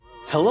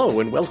Hello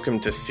and welcome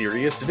to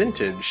Serious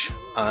Vintage.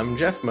 I'm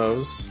Jeff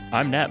Mose.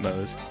 I'm Nat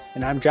Mose.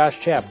 And I'm Josh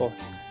Chappell.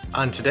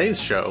 On today's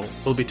show,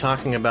 we'll be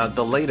talking about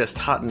the latest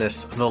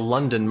hotness, the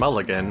London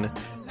Mulligan,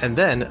 and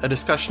then a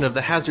discussion of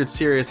the Hazard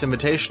Serious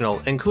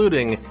Invitational,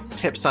 including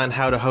tips on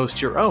how to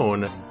host your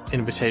own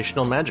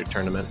Invitational Magic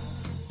tournament.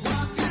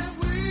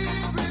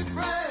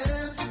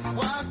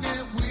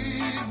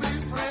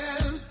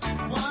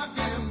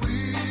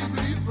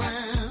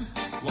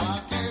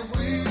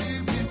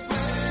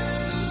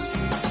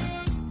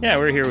 Yeah,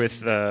 we're here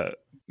with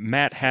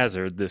Matt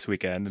Hazard this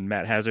weekend, and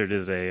Matt Hazard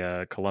is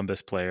a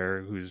Columbus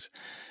player who's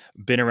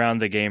been around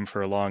the game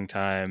for a long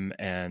time,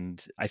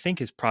 and I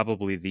think is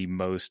probably the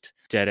most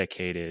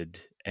dedicated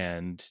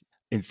and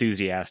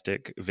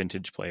enthusiastic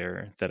vintage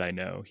player that I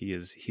know. He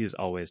is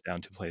always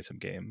down to play some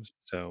games.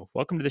 So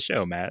welcome to the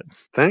show, Matt.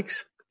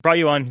 Thanks. Brought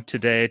you on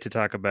today to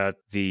talk about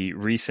the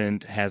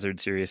recent Hazard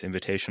Serious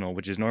Invitational,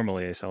 which is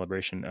normally a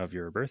celebration of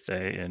your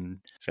birthday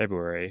in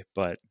February.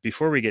 But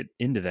before we get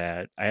into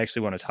that, I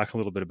actually want to talk a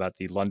little bit about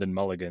the London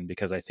Mulligan,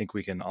 because I think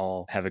we can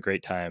all have a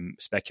great time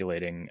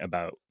speculating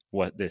about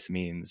what this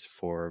means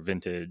for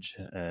vintage.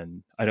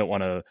 And I don't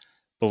want to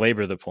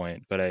belabor the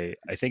point, but I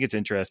think it's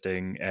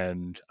interesting,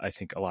 and I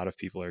think a lot of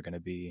people are going to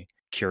be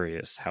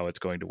curious how it's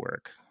going to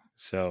work.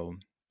 So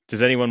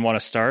does anyone want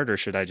to start, or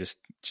should I just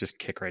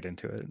kick right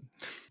into it?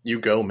 You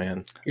go,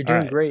 man. You're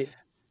doing great.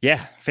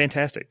 Yeah,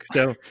 fantastic.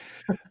 So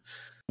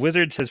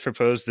Wizards has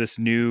proposed this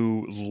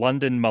new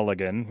London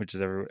Mulligan, which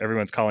is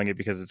everyone's calling it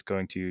because it's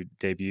going to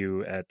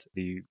debut at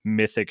the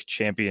Mythic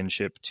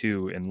Championship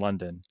 2 in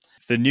London.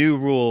 The new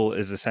rule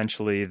is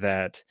essentially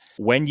that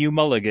when you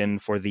mulligan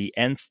for the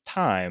nth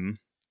time,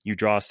 you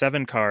draw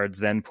 7 cards,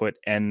 then put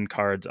N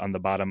cards on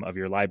the bottom of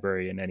your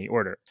library in any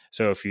order.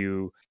 So if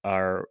you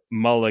are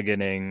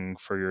mulliganing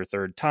for your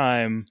 3rd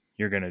time,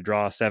 you're going to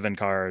draw 7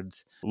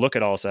 cards, look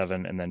at all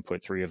 7, and then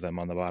put 3 of them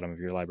on the bottom of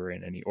your library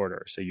in any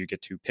order. So you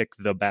get to pick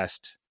the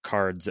best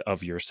cards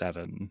of your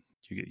 7.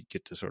 You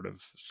get to sort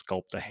of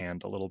sculpt the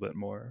hand a little bit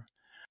more.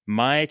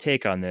 My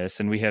take on this,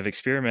 and we have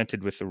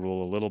experimented with the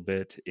rule a little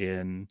bit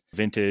in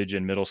vintage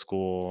and middle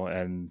school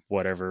and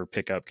whatever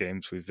pickup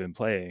games we've been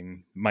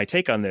playing. My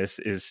take on this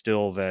is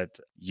still that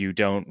you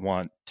don't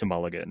want to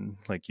mulligan.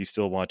 Like, you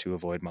still want to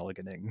avoid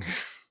mulliganing.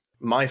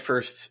 My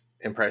first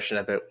impression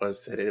of it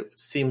was that it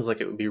seems like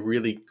it would be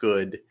really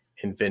good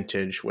in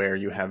vintage, where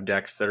you have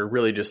decks that are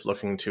really just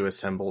looking to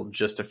assemble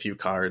just a few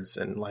cards,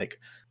 and like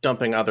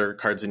dumping other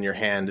cards in your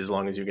hand, as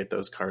long as you get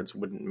those cards,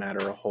 wouldn't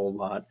matter a whole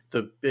lot.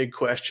 The big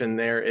question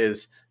there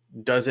is,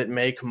 does it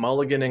make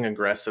mulliganing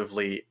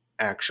aggressively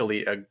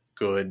actually a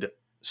good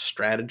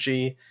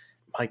strategy?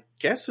 My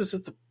guess is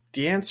that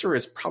the answer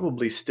is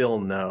probably still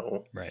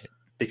no. Right.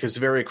 Because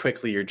very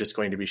quickly you're just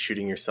going to be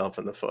shooting yourself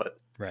in the foot.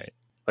 Right.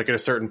 Like, at a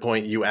certain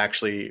point, you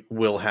actually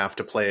will have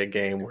to play a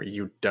game where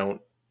you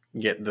don't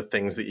get the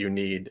things that you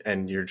need,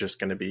 and you're just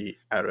going to be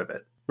out of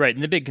it. Right.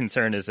 And the big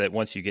concern is that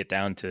once you get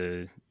down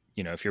to,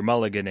 if you're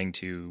mulliganing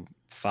to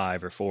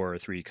 5 or 4 or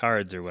 3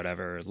 cards or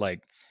whatever, like,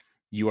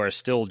 you are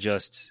still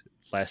just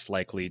less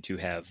likely to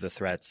have the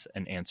threats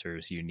and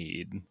answers you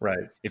need.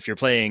 Right. If you're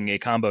playing a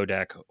combo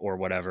deck or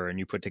whatever, and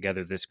you put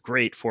together this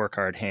great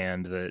 4-card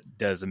hand that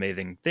does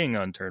amazing thing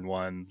on turn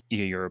 1,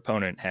 your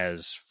opponent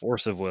has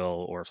Force of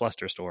Will or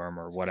Flusterstorm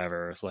or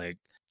whatever, like,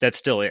 that's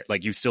still it.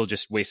 Like, you still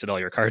just wasted all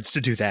your cards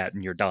to do that,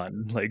 and you're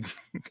done. Like,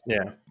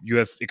 yeah, you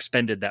have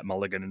expended that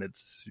mulligan, and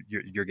it's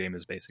your game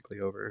is basically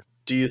over.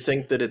 Do you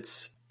think that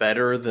it's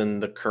better than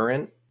the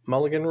current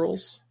mulligan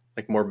rules?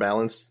 Like, more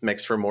balanced,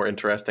 makes for more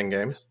interesting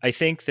games? I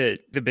think that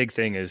the big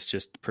thing is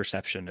just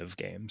perception of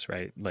games,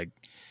 right? Like,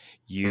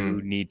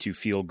 you need to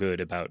feel good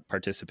about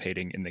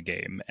participating in the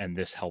game, and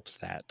this helps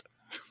that.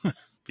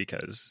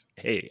 Because,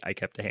 hey, I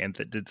kept a hand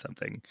that did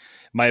something.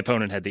 My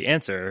opponent had the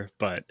answer,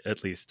 but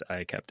at least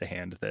I kept a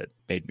hand that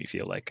made me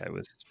feel like I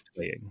was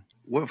playing.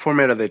 What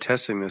format are they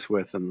testing this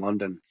with in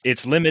London?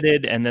 It's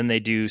limited, and then they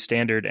do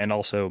standard and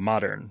also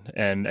modern.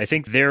 And I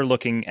think they're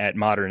looking at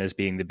modern as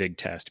being the big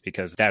test,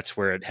 because that's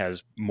where it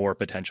has more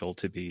potential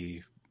to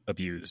be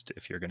abused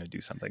if you're going to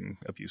do something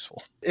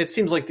abuseful. It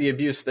seems like the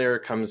abuse there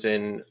comes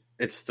in,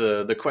 it's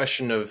the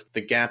question of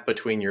the gap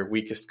between your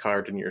weakest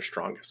card and your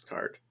strongest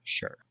card.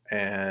 Sure.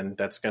 And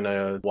that's going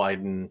to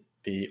widen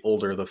the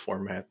older the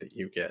format that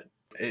you get.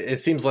 It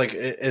seems like,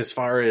 as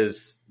far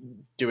as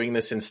doing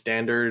this in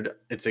standard,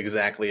 it's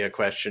exactly a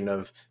question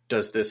of,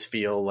 does this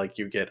feel like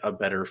you get a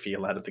better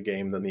feel out of the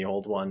game than the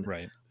old one?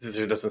 Right.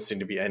 There doesn't seem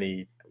to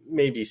be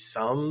maybe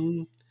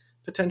some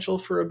potential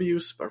for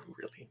abuse, but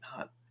really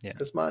not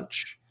as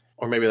much.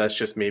 Or maybe that's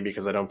just me,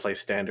 because I don't play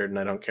standard and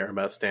I don't care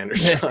about standard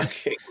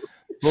talking.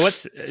 Well,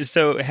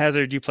 so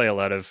Hazard, you play a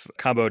lot of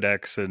combo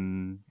decks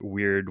and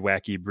weird,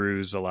 wacky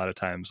brews a lot of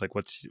times. Like,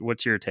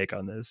 what's your take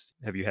on this?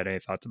 Have you had any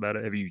thoughts about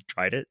it? Have you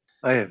tried it?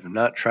 I have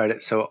not tried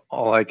it, so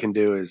all I can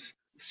do is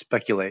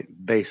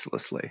speculate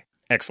baselessly.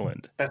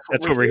 Excellent. That's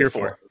what we're here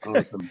for.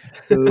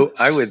 So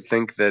I would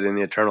think that in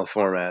the Eternal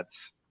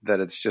formats, that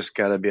it's just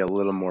got to be a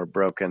little more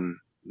broken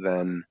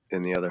than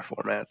in the other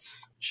formats.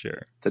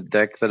 Sure. The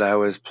deck that I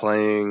was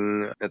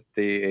playing at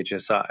the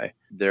HSI,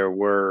 there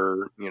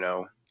were,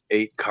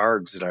 8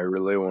 cards that I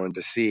really wanted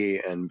to see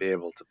and be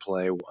able to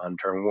play on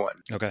turn 1.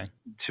 Okay.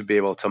 To be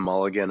able to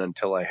mulligan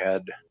until I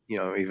had,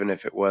 even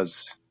if it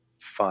was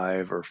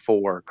 5 or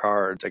 4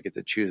 cards, I get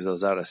to choose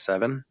those out of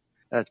 7.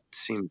 That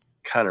seems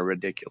kind of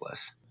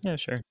ridiculous. Yeah,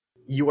 sure.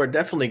 You are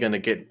definitely going to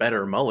get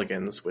better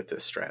mulligans with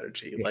this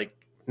strategy, like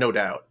no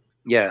doubt.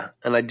 Yeah,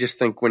 and I just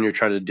think when you're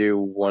trying to do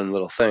one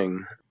little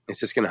thing, it's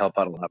just going to help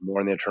out a lot more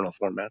in the eternal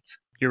formats.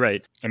 You're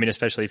right. I mean,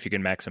 especially if you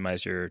can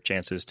maximize your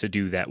chances to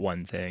do that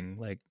one thing,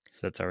 like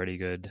that's already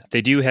good.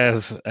 They do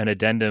have an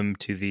addendum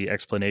to the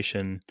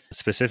explanation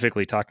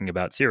specifically talking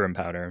about serum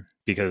powder,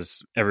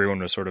 because everyone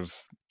was sort of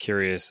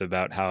curious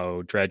about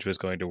how dredge was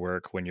going to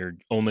work when you're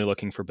only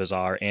looking for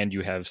Bazaar and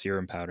you have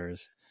serum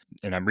powders.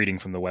 And I'm reading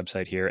from the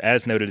website here.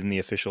 As noted in the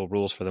official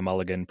rules for the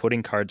mulligan,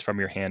 putting cards from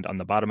your hand on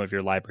the bottom of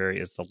your library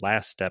is the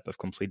last step of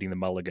completing the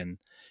mulligan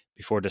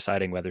before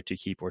deciding whether to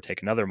keep or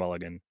take another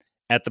mulligan.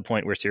 At the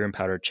point where serum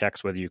powder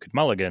checks whether you could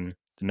mulligan,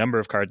 the number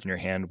of cards in your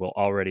hand will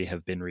already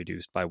have been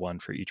reduced by 1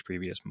 for each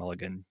previous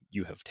mulligan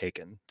you have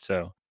taken.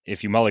 So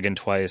if you mulligan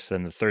twice,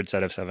 then the third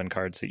set of 7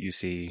 cards that you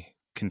see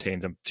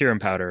contains a serum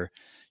powder.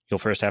 You'll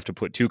first have to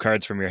put 2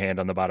 cards from your hand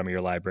on the bottom of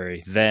your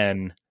library.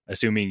 Then,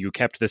 assuming you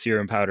kept the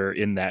serum powder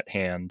in that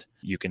hand,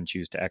 you can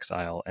choose to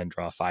exile and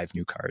draw 5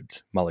 new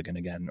cards, mulligan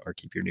again, or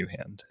keep your new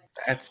hand.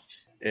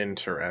 That's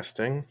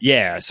interesting.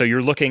 Yeah, so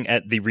you're looking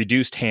at the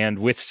reduced hand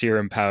with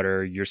serum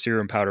powder. Your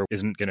serum powder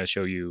isn't going to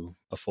show you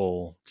a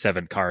full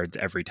 7 cards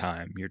every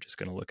time. You're just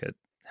going to look at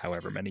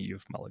however many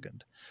you've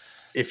mulliganed.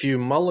 If you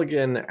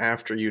mulligan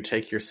after you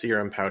take your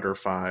serum powder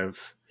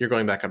 5, you're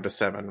going back up to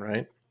 7,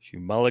 right? If you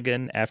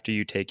mulligan after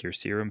you take your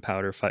serum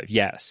powder 5,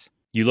 yes.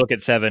 You look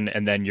at 7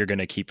 and then you're going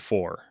to keep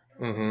 4.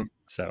 Mm-hmm.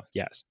 So,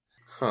 yes.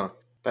 Huh.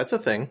 That's a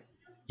thing.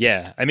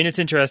 Yeah. I mean, it's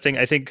interesting.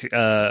 I think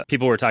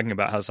people were talking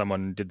about how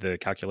someone did the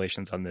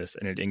calculations on this,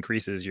 and it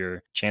increases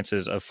your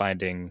chances of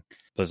finding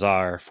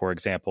Bazaar, for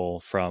example,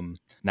 from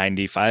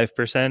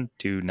 95%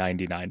 to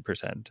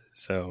 99%.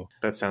 So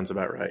that sounds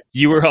about right.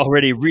 You were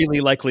already really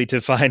likely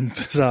to find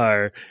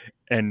Bazaar,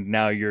 and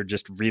now you're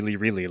just really,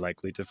 really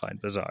likely to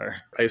find Bazaar.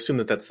 I assume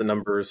that that's the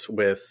numbers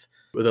with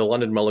the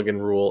London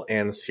Mulligan rule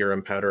and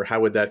serum powder. How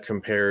would that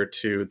compare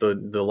to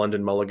the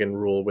London Mulligan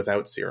rule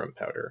without serum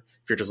powder,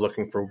 if you're just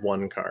looking for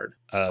 1 card?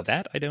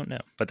 That I don't know,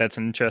 but that's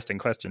an interesting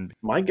question.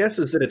 My guess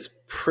is that it's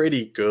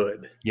pretty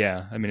good.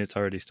 Yeah, I mean, it's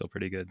already still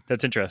pretty good.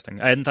 That's interesting.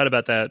 I hadn't thought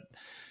about that.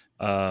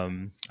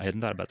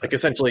 Like,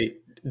 essentially,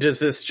 does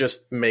this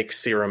just make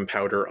serum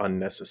powder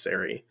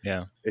unnecessary?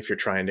 Yeah. If you're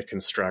trying to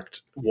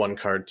construct 1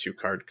 card, 2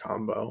 card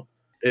combo.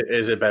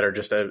 Is it better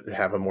just to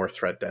have a more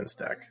threat dense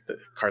deck, the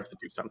cards that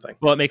do something?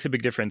 Well, it makes a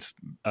big difference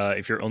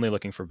if you're only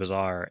looking for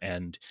Bazaar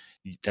and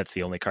that's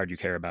the only card you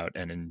care about,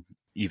 and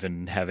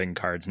even having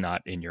cards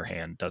not in your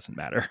hand doesn't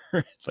matter.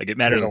 Like, it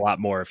matters a lot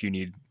more if you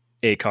need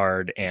a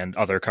card and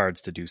other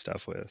cards to do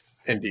stuff with.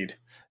 Indeed.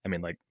 I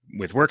mean, like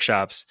with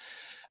workshops,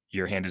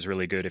 your hand is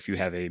really good if you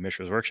have a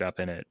Mishra's Workshop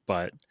in it,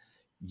 but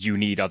you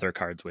need other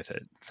cards with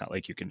it. It's not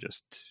like you can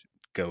just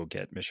go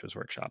get Mishra's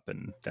Workshop.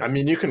 And I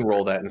mean, you can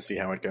roll that and see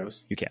how it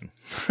goes. You can.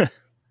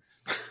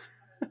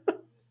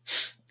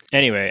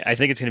 Anyway, I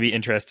think it's going to be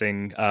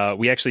interesting.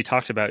 We actually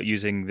talked about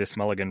using this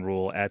mulligan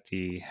rule at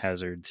the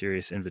Hazard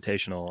Series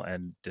Invitational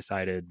and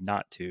decided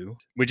not to,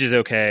 which is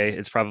okay.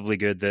 It's probably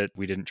good that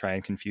we didn't try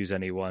and confuse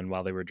anyone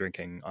while they were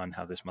drinking on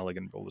how this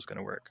mulligan rule was going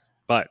to work.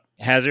 But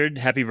Hazard,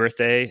 happy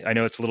birthday. I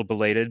know it's a little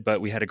belated,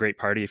 but we had a great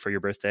party for your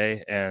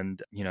birthday.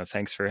 And,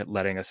 thanks for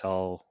letting us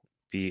all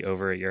be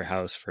over at your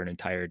house for an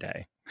entire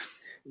day.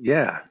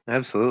 Yeah,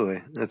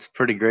 absolutely. It's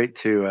pretty great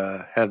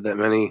to have that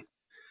many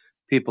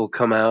people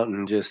come out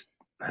and just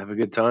have a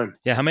good time.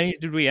 Yeah, how many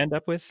did we end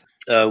up with?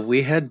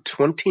 We had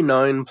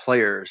 29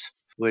 players,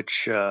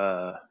 which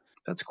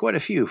that's quite a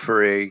few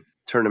for a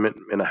tournament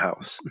in a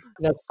house.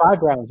 That's 5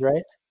 rounds,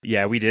 right?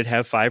 Yeah, we did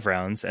have 5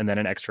 rounds and then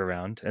an extra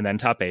round and then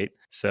top 8.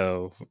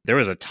 So there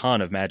was a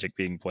ton of Magic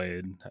being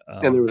played.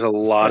 And there was a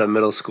lot of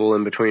middle school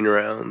in between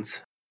rounds.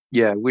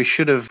 Yeah, we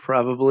should have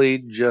probably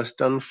just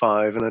done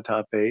 5 in a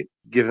top 8,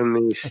 given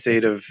the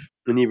state of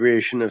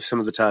inebriation of some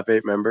of the top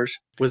 8 members.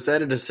 Was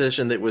that a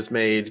decision that was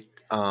made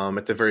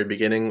at the very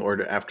beginning,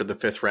 or after the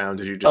 5th round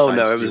did you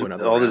decide to do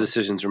another all round? The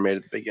decisions were made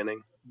at the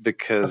beginning,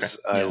 because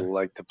I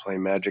like to play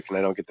Magic and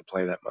I don't get to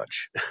play that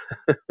much.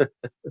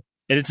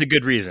 And it's a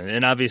good reason.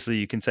 And obviously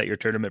you can set your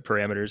tournament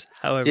parameters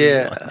however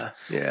you want.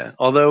 Yeah.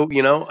 Although,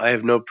 I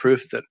have no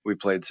proof that we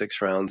played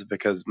 6 rounds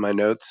because my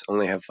notes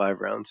only have 5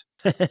 rounds.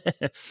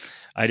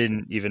 I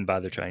didn't even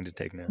bother trying to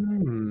take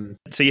notes.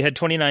 So you had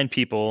 29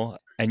 people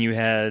and you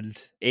had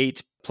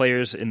 8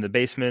 players in the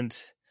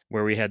basement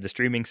where we had the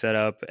streaming set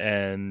up,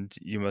 and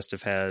you must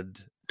have had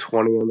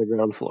 20 on the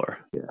ground floor.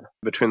 Yeah.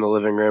 Between the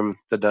living room,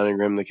 the dining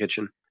room, the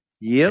kitchen.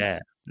 Yep. Yeah.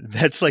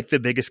 That's like the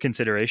biggest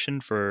consideration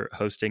for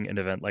hosting an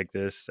event like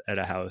this at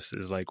a house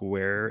is like,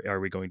 where are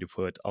we going to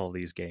put all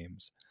these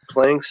games?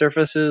 Playing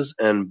surfaces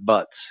and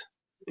butts.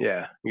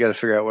 Yeah. You got to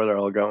figure out where they're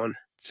all going.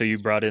 So you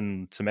brought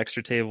in some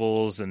extra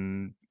tables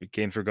and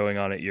games were going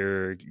on at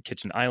your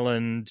kitchen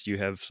island. You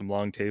have some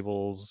long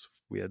tables.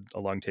 We had a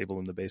long table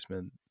in the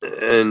basement.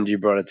 And you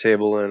brought a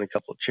table and a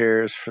couple of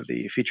chairs for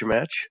the feature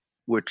match,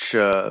 which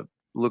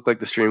looked like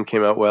the stream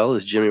came out well.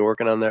 Is Jimmy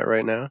working on that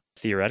right now?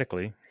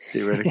 Theoretically.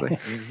 I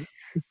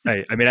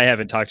mean, I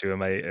haven't talked to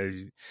him. I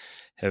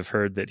have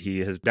heard that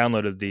he has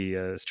downloaded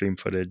the stream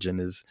footage and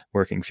is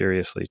working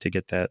furiously to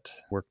get that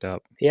worked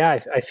up. Yeah,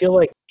 I feel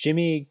like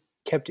Jimmy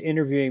kept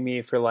interviewing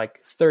me for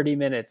like 30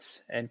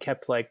 minutes and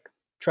kept like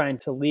trying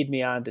to lead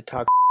me on to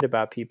talk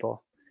about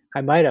people. I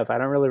might have. I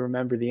don't really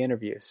remember the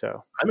interview,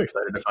 so I'm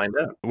excited to find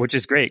out. Which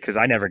is great because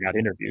I never got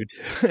interviewed.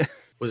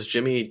 Was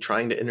Jimmy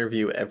trying to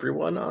interview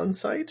everyone on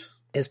site?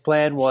 His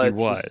plan was,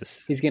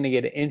 he's going to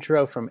get an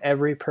intro from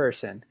every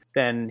person.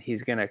 Then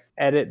he's going to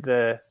edit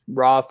the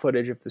raw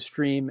footage of the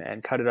stream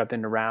and cut it up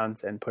into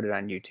rounds and put it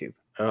on YouTube.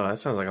 Oh, that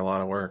sounds like a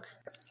lot of work.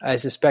 I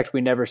suspect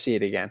we never see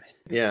it again.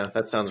 Yeah,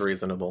 that sounds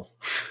reasonable.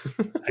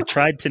 I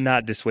tried to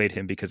not dissuade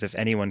him because if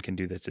anyone can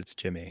do this, it's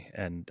Jimmy.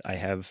 And I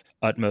have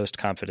utmost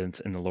confidence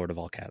in the Lord of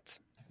all cats.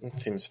 It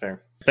seems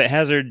fair. But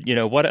Hazard,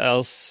 what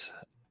else?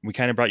 We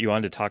kind of brought you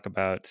on to talk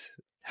about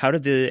how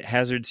did the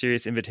Hazard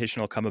Series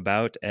Invitational come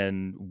about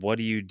and what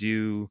do you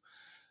do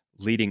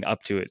leading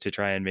up to it to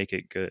try and make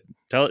it good?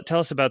 Tell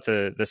us about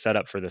the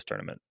setup for this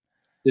tournament.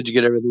 Did you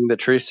get everything that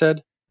Tree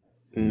said?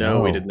 No,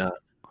 we did not.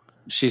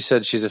 She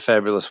said she's a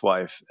fabulous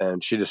wife,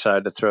 and she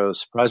decided to throw a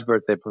surprise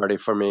birthday party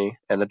for me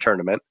and a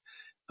tournament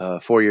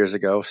 4 years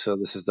ago. So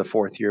this is the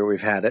 4th year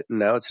we've had it, and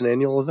now it's an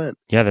annual event.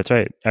 Yeah, that's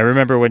right. I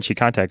remember when she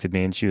contacted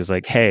me, and she was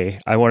like, hey,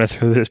 I want to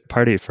throw this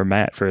party for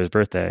Matt for his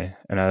birthday.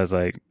 And I was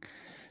like,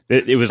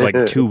 it was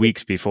like 2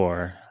 weeks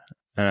before.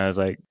 And I was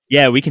like,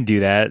 yeah, we can do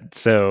that.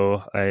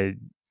 So I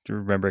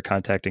remember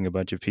contacting a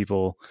bunch of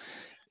people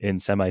in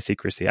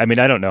semi-secrecy. I mean,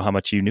 I don't know how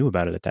much you knew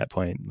about it at that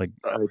point. Like,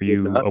 were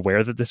you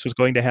aware that this was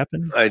going to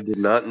happen? I did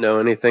not know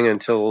anything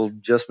until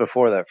just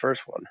before that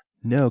first one.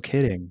 No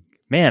kidding.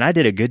 Man, I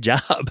did a good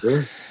job.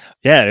 Yeah.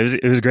 Yeah,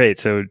 it was great.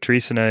 So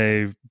Therese and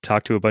I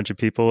talked to a bunch of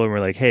people and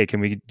we're like, hey, can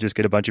we just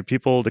get a bunch of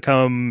people to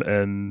come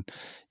and,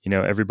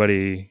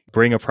 everybody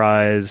bring a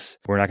prize.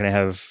 We're not going to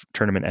have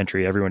tournament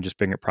entry. Everyone just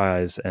bring a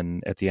prize.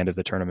 And at the end of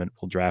the tournament,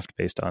 we'll draft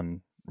based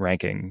on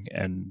ranking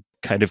and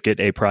kind of get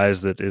a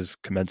prize that is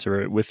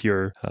commensurate with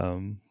your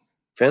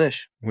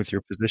finish, with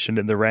your position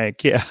in the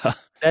rank. Yeah.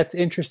 That's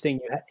interesting.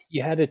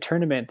 You had a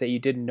tournament that you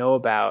didn't know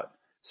about.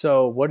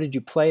 So what did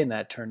you play in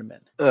that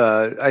tournament?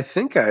 I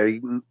think I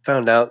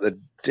found out the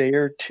day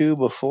or two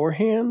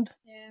beforehand.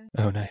 Yeah.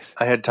 Oh, nice.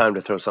 I had time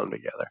to throw something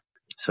together.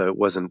 So it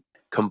wasn't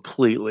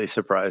completely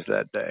surprised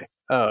that day.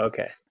 Oh,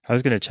 okay. I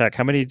was going to check.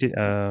 How many did...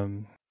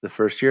 The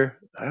first year?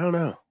 I don't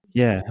know.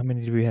 Yeah, how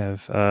many do we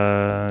have?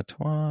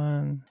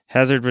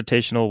 Hazard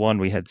Rotational 1,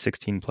 we had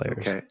 16 players.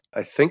 Okay.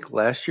 I think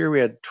last year we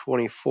had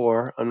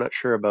 24. I'm not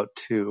sure about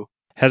 2.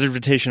 Hazard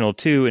Rotational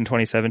 2 in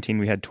 2017,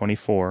 we had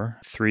 24.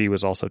 3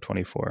 was also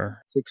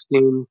 24.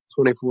 16,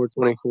 24,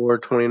 24,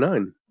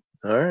 29.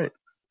 All right.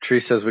 Tree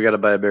says we got to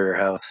buy a bigger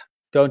house.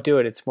 Don't do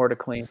it. It's more to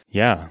clean.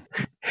 Yeah.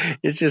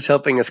 It's just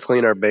helping us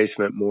clean our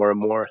basement more and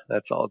more.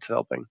 That's all it's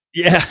helping.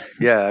 Yeah.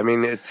 Yeah. I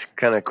mean, it's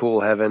kind of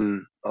cool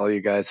having all you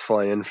guys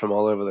fly in from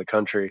all over the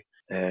country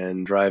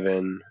and drive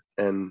in.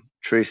 And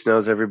Therese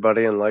knows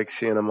everybody and likes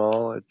seeing them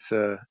all. It's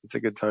a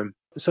good time.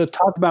 So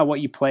talk about what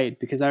you played,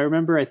 because I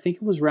remember, I think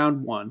it was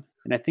round 1.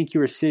 And I think you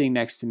were sitting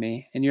next to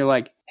me and you're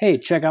like, hey,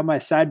 check out my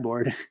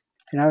sideboard.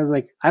 And I was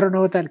like, I don't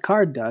know what that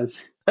card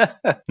does. I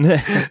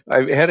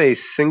had a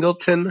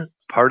Singleton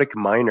Partick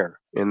Miner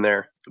in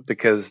there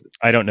because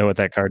I don't know what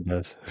that card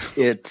does.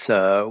 It's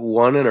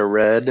 1 and a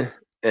red,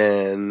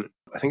 and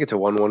I think it's a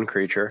 1/1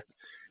 creature.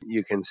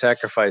 You can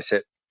sacrifice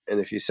it, and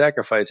if you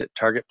sacrifice it,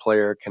 target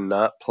player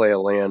cannot play a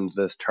land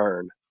this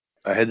turn.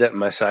 I had that in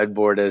my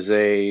sideboard as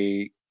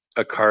a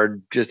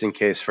card just in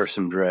case for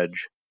some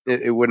dredge.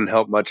 It wouldn't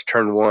help much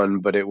turn 1,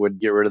 but it would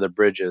get rid of the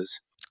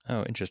bridges.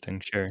 Oh,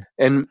 interesting. Sure.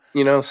 And,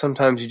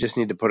 sometimes you just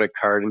need to put a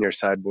card in your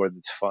sideboard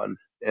that's fun.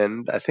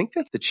 And I think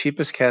that's the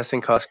cheapest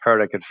casting cost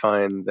card I could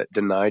find that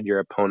denied your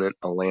opponent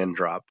a land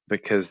drop,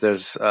 because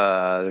there's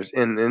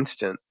an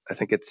instant, I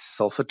think it's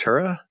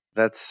Sulfatura.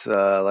 That's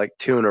like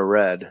 2 and a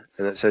red,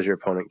 and it says your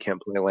opponent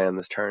can't play land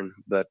this turn.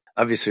 But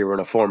obviously we're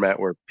in a format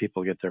where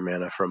people get their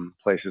mana from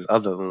places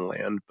other than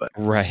land. But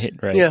Right.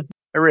 Yeah,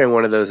 I ran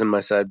one of those in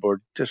my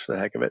sideboard just for the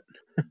heck of it.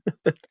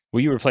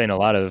 Well, you were playing a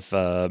lot of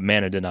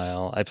mana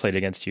denial. I played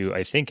against you,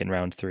 I think, in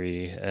round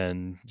 3,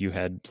 and you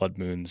had Blood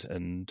Moons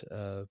and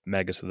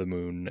Magus of the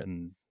Moon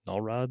and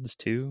Null Rods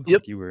too.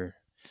 Yep. Like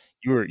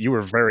you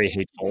were very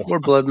hateful. 4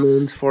 Blood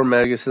Moons, 4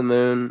 Magus of the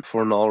Moon,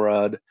 4 Null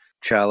Rod,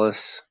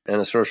 Chalice, and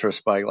a Sorcerer's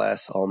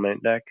Spyglass all main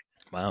deck.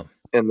 Wow.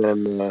 And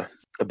then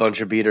a bunch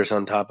of beaters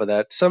on top of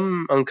that.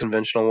 Some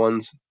unconventional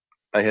ones.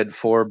 I had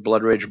 4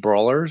 Blood Rage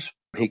Brawlers.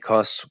 He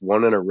costs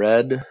 1 and a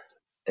red,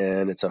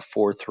 and it's a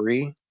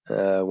 4/3.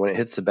 When it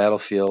hits the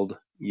battlefield,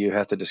 you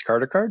have to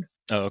discard a card.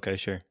 Oh, okay,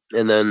 sure.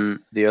 And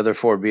then the other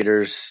 4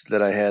 beaters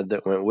that I had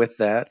that went with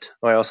that,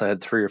 I also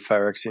had 3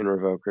 Phyrexian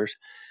Revokers,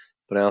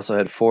 but I also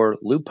had 4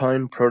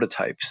 Lupine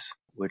Prototypes,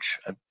 which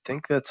I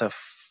think that's a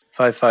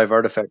 5/5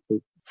 artifact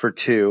for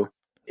 2.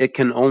 It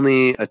can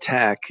only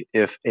attack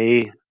if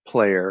a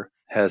player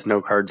has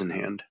no cards in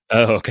hand,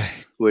 Oh, okay.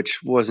 which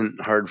wasn't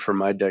hard for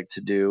my deck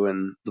to do,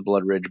 and the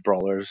Blood Rage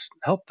Brawlers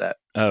helped that,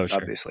 Oh, sure.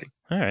 obviously.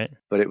 All right.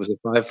 But it was a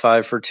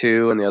 5/5 for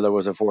 2, and the other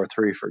was a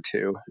 4/3 for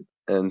 2.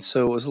 And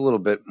so it was a little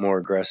bit more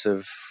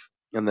aggressive.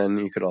 And then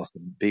you could also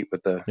beat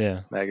with the Yeah.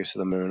 Magus of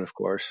the Moon, of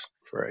course,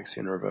 for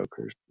Phyrexian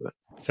Revokers. But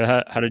So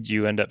how did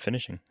you end up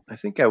finishing? I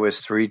think I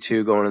was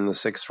 3-2 going in the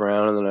 6th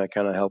round, and then I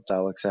kind of helped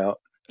Alex out.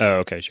 Oh,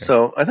 okay, sure.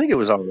 So I think it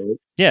was all right.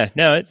 Yeah,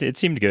 no, it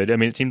seemed good. I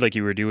mean, it seemed like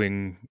you were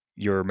doing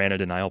your mana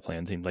denial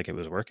plan. Seemed like it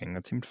was working.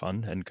 That seemed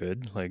fun and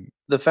good. Like,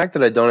 The fact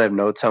that I don't have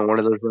notes on one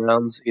of those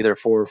rounds, either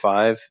 4 or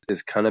 5,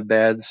 is kind of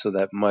bad. So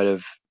that might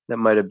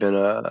have been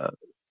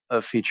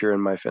a feature in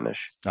my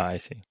finish. I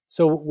see.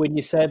 So when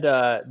you said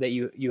that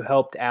you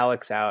helped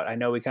Alex out, I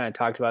know we kind of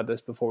talked about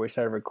this before we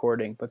started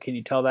recording, but can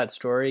you tell that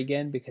story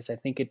again? Because I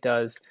think it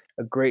does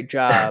a great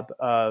job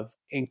of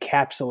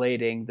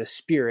encapsulating the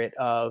spirit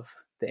of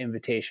the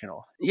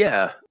Invitational.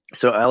 Yeah.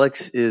 So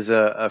Alex is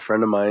a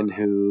friend of mine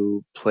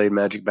who played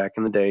Magic back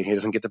in the day. He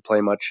doesn't get to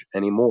play much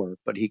anymore,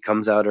 but he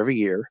comes out every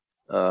year,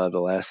 the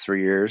last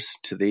 3 years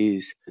to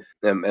these,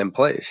 and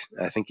plays.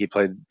 I think he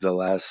played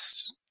the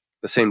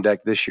same deck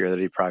this year that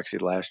he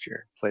proxied last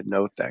year. Played an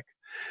Oath deck.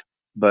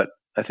 But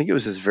I think it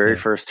was his very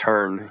first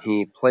turn.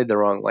 He played the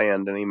wrong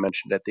land, and he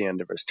mentioned at the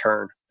end of his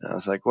turn. And I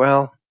was like,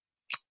 well,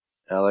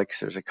 Alex,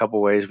 there's a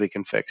couple ways we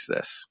can fix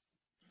this.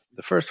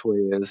 The first way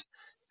is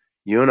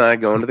you and I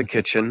go into the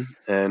kitchen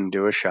and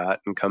do a shot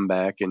and come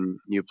back and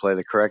you play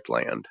the correct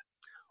land.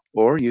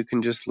 Or you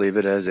can just leave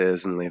it as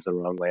is and leave the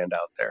wrong land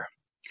out there.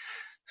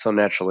 So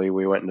naturally,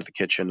 we went into the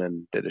kitchen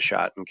and did a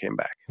shot and came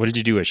back. What did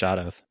you do a shot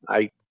of?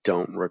 I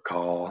don't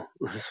recall.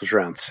 This was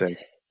round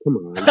 6. Come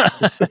on.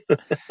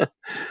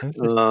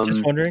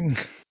 Just wondering.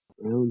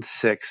 Round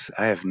 6.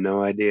 I have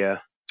no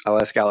idea.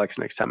 I'll ask Alex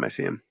next time I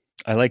see him.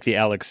 I like the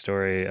Alex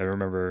story. I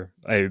remember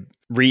I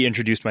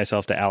reintroduced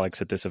myself to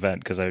Alex at this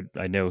event because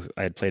I know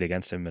I had played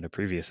against him at a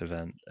previous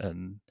event.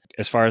 And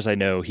as far as I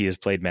know, he has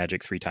played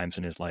Magic 3 times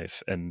in his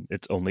life, and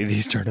it's only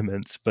these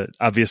tournaments. But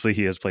obviously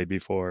he has played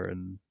before,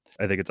 and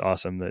I think it's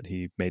awesome that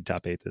he made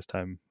top 8 this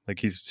time. Like,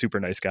 he's a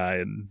super nice guy,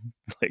 and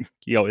like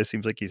he always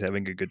seems like he's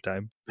having a good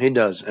time. He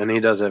does, and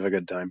he does have a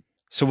good time.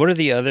 So what are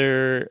the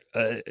other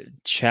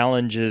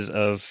challenges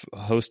of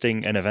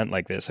hosting an event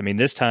like this? I mean,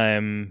 this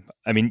time,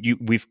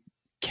 we've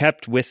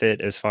kept with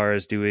it as far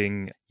as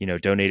doing,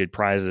 donated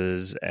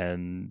prizes,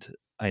 and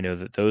I know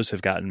that those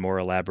have gotten more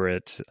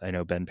elaborate. I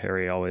know Ben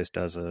Perry always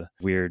does a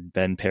weird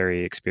Ben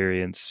Perry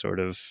experience sort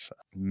of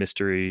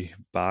mystery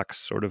box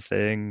sort of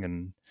thing,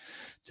 and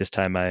this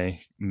time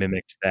I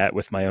mimicked that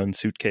with my own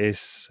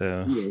suitcase.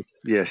 So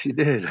yes, you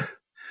did.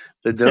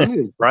 The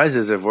donated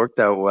prizes have worked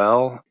out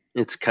well.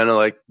 It's kind of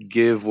like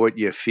give what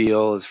you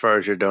feel as far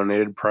as your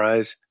donated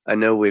prize. I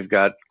know we've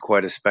got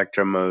quite a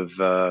spectrum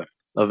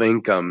of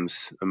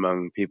incomes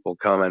among people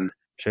coming.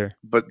 Sure.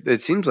 But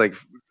it seems like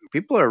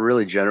people are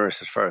really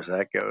generous as far as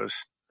that goes,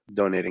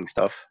 donating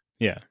stuff.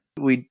 Yeah.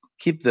 We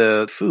keep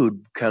the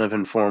food kind of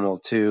informal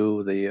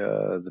too.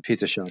 The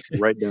pizza shop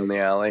right down the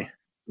alley.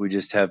 We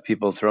just have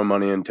people throw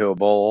money into a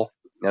bowl.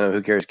 I don't know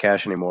who carries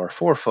cash anymore.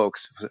 4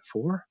 folks. Was it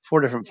 4?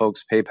 4 different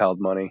folks PayPal'd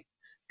money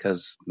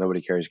because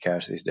nobody carries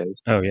cash these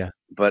days. Oh, yeah.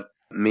 But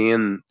me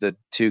and the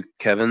 2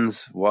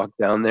 Kevins walked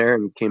down there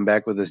and came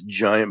back with this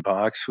giant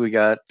box. We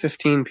got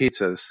 15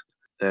 pizzas,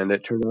 and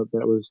it turned out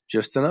that was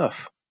just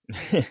enough.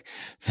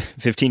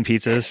 15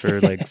 pizzas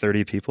for like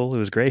 30 people. It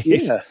was great.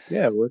 Yeah,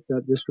 it worked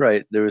out just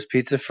right. There was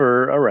pizza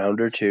for a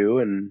round or 2,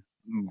 and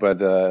by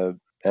the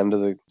end of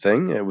the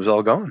thing, it was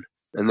all gone.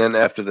 And then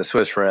after the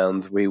Swiss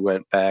rounds, we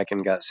went back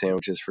and got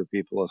sandwiches for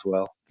people as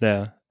well.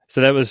 Yeah. So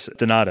that was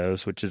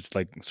Donato's, which is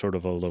like sort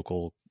of a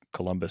local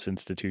Columbus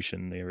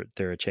institution.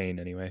 They're a chain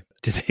anyway.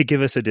 Did they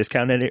give us a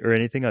discount or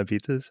anything on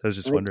pizzas? I was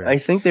just wondering. I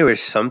think there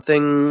was some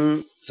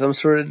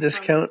sort of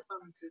discount.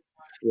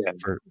 Yeah,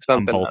 for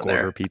some bulk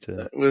order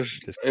pizza.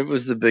 It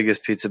was the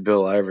biggest pizza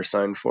bill I ever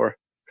signed for.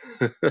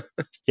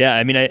 Yeah,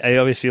 I mean, I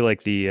always feel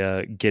like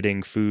the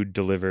getting food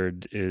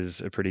delivered is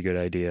a pretty good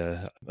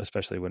idea,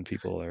 especially when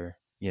people are,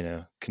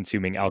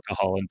 consuming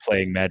alcohol and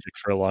playing Magic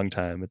for a long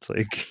time. It's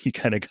like you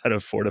kind of got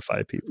to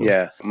fortify people.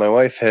 Yeah, my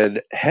wife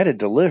had it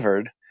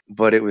delivered,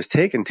 but it was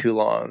taking too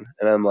long.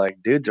 And I'm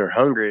like, dudes are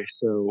hungry.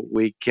 So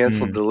we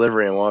canceled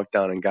delivery and walked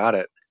down and got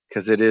it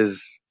because it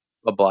is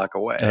a block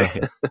away.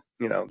 Okay.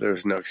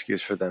 There's no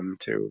excuse for them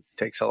to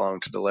take so long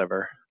to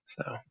deliver.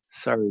 So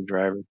sorry,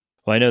 driver.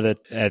 Well, I know that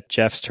at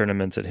Jeff's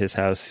tournaments at his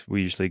house,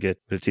 we usually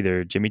it's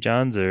either Jimmy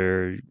John's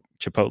or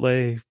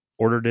Chipotle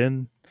ordered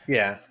in.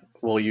 Yeah.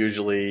 We'll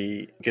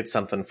usually get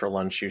something for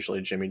lunch, usually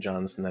Jimmy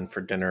John's, and then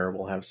for dinner,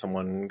 we'll have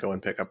someone go and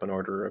pick up an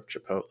order of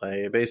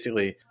Chipotle.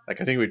 Basically, I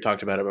think we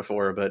talked about it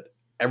before, but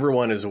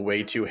everyone is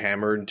way too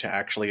hammered to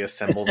actually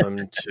assemble them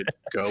to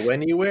go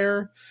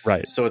anywhere.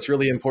 Right. So it's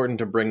really important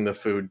to bring the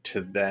food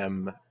to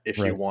them if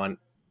you want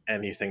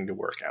anything to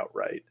work out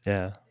right.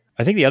 Yeah.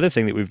 I think the other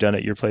thing that we've done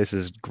at your place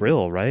is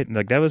grill, right?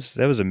 Like that was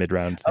a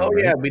mid-round thing. Oh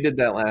right? yeah, we did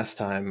that last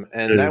time,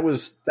 and that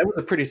was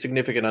a pretty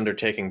significant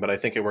undertaking. But I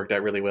think it worked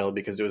out really well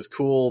because it was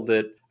cool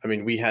that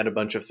we had a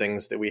bunch of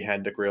things that we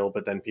had to grill,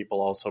 but then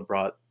people also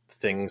brought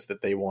things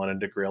that they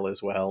wanted to grill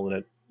as well, and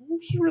it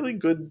was a really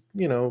good,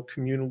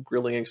 communal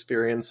grilling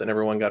experience, and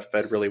everyone got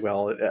fed really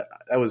well.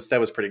 That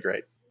was pretty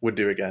great. Would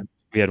do again.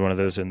 We had one of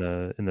those in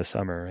the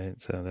summer, right?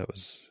 So that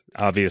was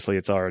obviously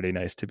it's already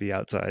nice to be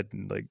outside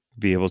and like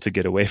be able to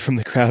get away from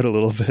the crowd a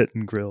little bit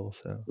and grill.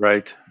 So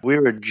Right. We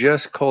were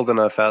just cold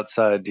enough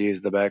outside to use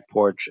the back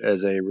porch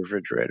as a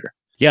refrigerator.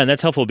 yeah, and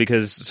that's helpful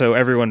because so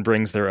everyone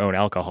brings their own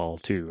alcohol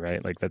too,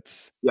 right? Like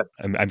that's Yep.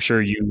 I'm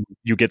sure you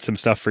get some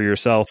stuff for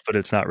yourself, but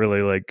it's not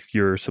really like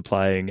you're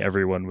supplying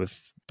everyone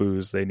with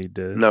booze they need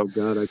to. No,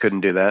 God, I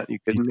couldn't do that. You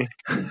kidding me?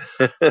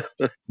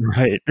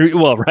 Right.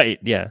 Well, right.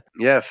 Yeah.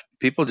 Yeah, if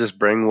people just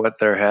bring what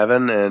they're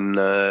having,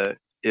 and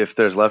if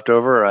there's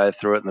leftover, I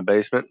throw it in the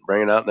basement,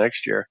 bring it out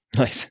next year.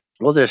 Nice.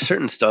 Well, there's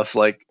certain stuff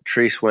like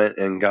Treese went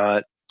and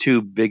got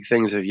 2 big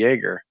things of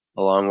Jaeger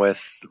along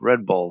with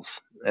Red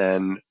Bulls,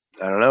 and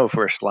I don't know if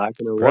we're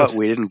slacking or Gross. what.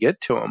 We didn't get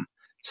to them,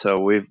 so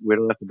we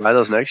don't have to buy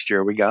those next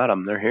year. We got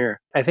them; they're here.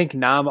 I think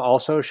Nam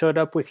also showed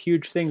up with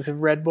huge things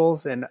of Red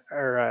Bulls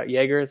or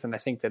Jaegers, and I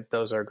think that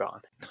those are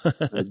gone.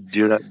 I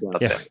do not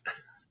doubt Yeah.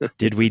 that.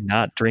 Did we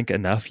not drink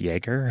enough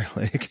Jaeger?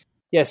 Like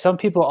Yeah, some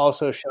people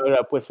also showed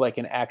up with like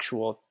an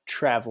actual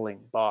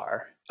traveling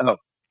bar.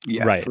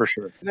 Yeah, Right. for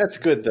sure. That's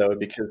good though,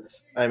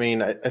 because I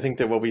think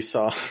that what we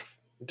saw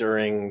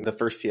during the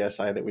first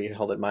TSI that we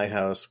held at my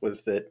house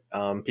was that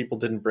people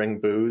didn't bring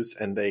booze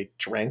and they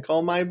drank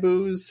all my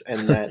booze,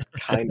 and that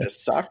kind of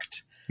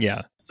sucked.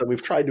 yeah. So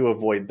we've tried to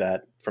avoid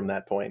that from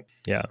that point.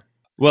 Yeah.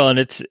 Well,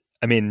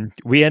 and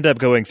we end up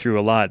going through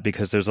a lot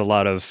because there's a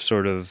lot of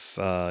sort of,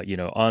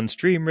 on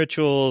stream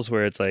rituals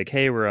where it's like,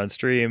 hey, we're on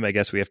stream. I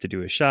guess we have to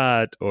do a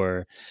shot,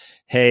 or,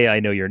 hey,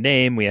 I know your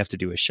name. We have to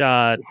do a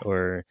shot,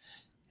 or,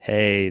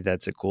 hey,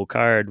 that's a cool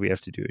card. We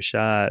have to do a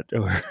shot,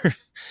 or,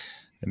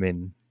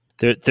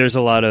 there's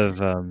a lot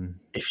of,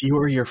 If you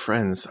or your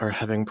friends are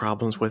having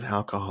problems with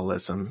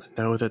alcoholism,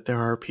 know that there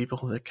are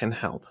people that can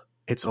help.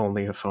 It's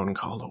only a phone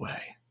call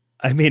away.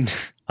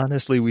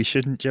 honestly, we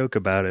shouldn't joke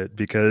about it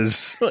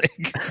because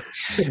like,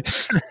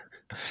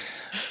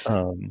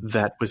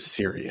 That was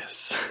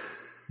serious.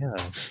 yeah,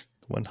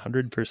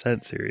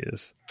 100%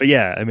 serious. But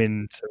yeah,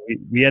 so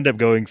we end up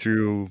going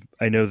through,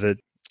 I know that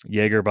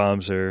Jaeger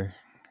bombs are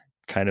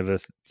kind of a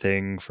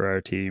thing for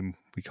our team.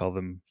 We call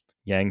them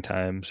Yang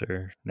times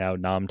or now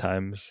Nam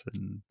times.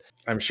 And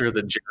I'm sure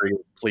that Jerry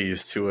is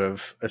pleased to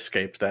have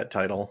escaped that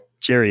title.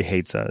 Jerry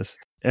hates us.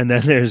 And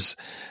then there's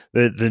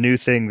the new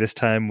thing this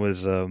time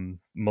was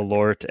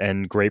Malort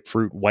and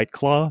grapefruit White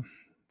Claw,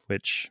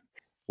 which,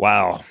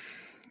 wow,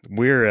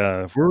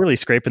 we're really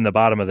scraping the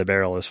bottom of the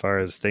barrel as far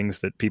as things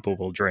that people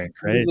will drink,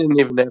 right? You didn't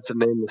even have to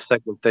name the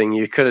second thing.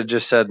 You could have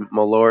just said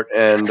Malort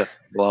and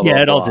blah, blah,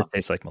 Yeah, it all blah. just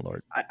tastes like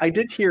Malort. I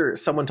did hear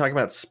someone talking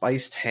about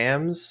spiced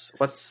hams.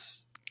 What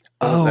was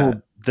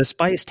that? The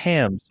spiced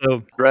ham.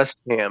 So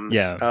Dressed hams.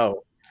 yeah,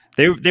 Oh,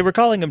 they were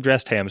calling them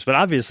dressed hams, but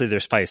obviously they're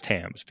spiced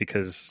hams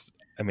because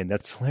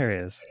that's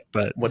hilarious.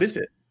 But what is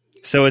it?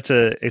 so it's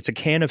a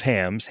can of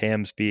hams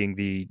being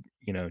the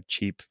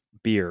cheap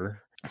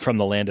beer from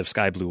the land of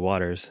sky blue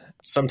waters.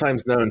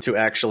 Sometimes known to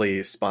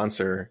actually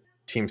sponsor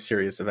Team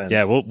Serious events.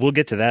 Yeah, we'll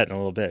get to that in a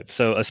little bit.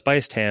 So a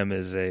spiced ham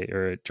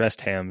or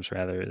dressed hams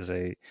rather is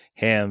a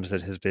hams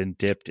that has been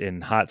dipped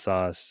in hot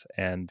sauce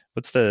and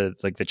what's the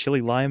chili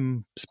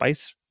lime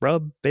spice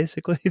rub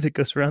basically that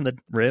goes around the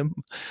rim.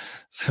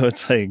 So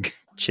it's like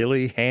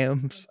chili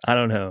hams. I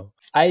don't know.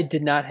 I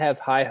did not have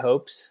high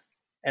hopes,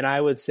 and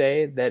I would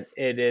say that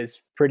it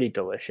is pretty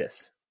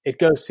delicious. It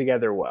goes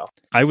together well.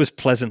 I was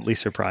pleasantly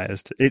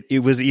surprised. It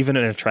was even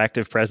an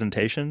attractive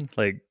presentation.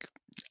 Like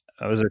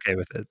I was okay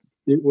with it.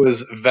 It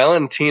was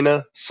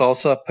Valentina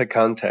salsa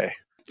picante.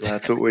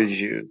 That's what was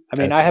used. I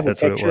have a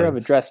that's what it picture of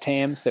was. a dressed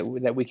hams that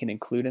we can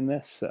include in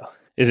this. So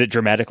Is it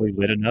dramatically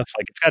lit enough?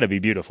 Like it's got to be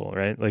beautiful,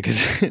 right? Like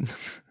is it?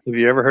 Have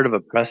you ever heard of a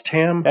pressed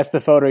ham? that's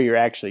the photo you're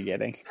actually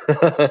getting.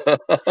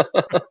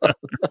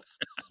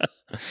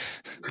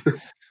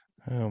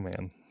 Oh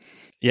man.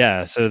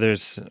 Yeah, so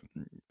there's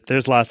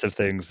lots of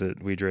things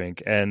that we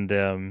drink, and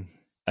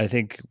I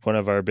think one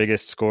of our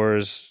biggest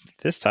scores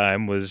this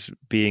time was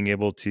being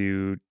able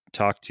to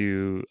talk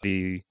to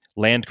the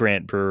land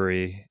grant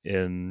brewery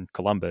in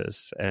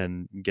Columbus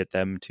and get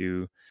them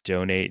to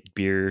donate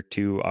beer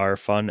to our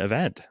fun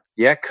event.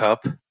 Yeah,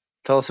 Cup.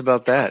 Tell us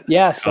about that.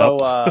 Yeah, so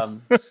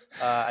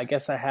I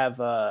guess I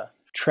have a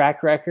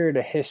track record,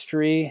 a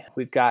history.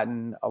 We've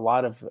gotten a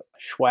lot of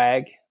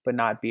swag, but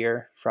not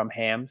beer, from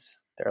Hams.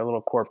 They're a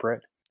little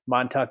corporate.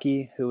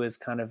 Montucky, who is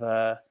kind of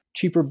a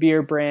cheaper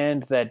beer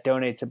brand that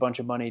donates a bunch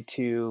of money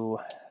to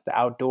the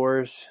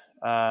outdoors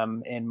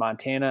in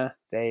Montana.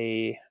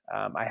 I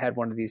had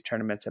one of these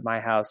tournaments at my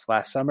house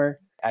last summer.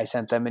 I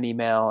sent them an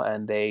email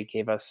and they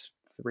gave us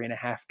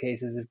 3.5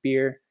 cases of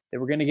beer. They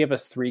were going to give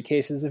us 3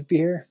 cases of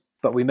beer,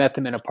 But we met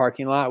them in a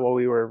parking lot while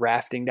we were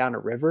rafting down a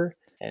river.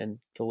 And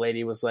the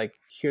lady was like,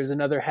 here's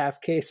another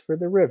half case for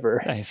the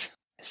river. Nice.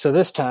 So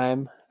this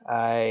time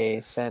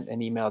I sent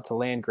an email to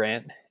Land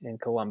Grant in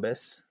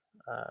Columbus.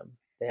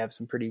 They have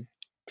some pretty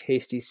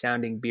tasty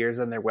sounding beers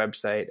on their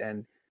website.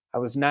 And I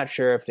was not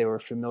sure if they were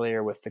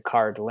familiar with the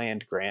card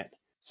Land Grant.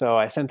 So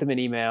I sent them an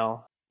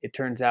email. It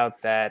turns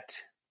out that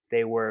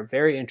they were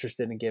very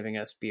interested in giving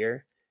us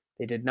beer.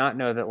 They did not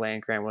know that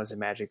Land Grant was a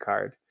Magic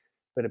card,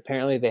 but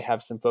apparently they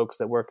have some folks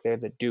that work there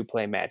that do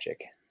play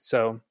Magic.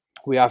 So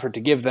we offered to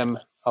give them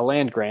a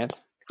Land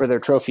Grant for their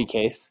trophy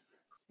case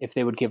if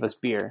they would give us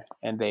beer,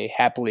 and they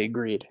happily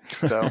agreed.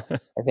 So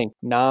I think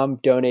Nam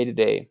donated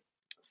a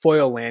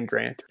foil Land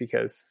Grant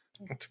because...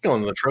 It's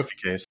going in the trophy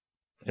case.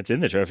 It's in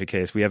the trophy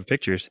case. We have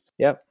pictures.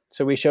 Yep.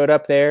 So we showed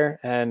up there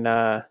and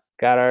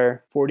got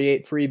our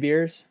 48 free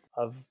beers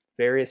of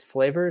various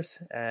flavors,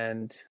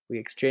 and we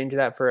exchanged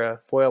that for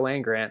a foil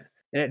Land Grant.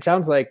 And it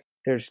sounds like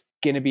there's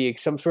going to be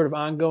some sort of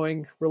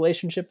ongoing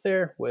relationship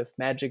there with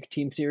Magic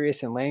Team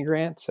Serious and Land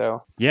Grant.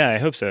 So yeah, I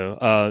hope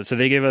so. So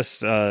they gave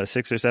us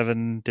 6 or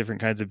 7 different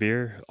kinds of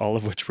beer, all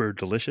of which were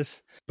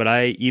delicious. But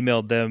I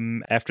emailed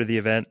them after the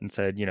event and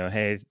said,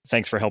 hey,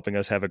 thanks for helping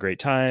us have a great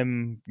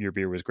time. Your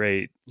beer was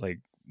great. Like,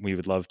 we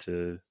would love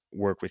to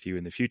work with you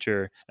in the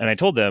future. And I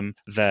told them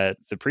that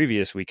the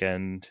previous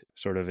weekend,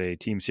 sort of a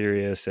Team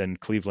Serious and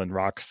Cleveland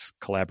Rocks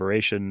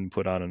collaboration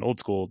put on an old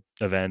school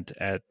event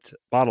at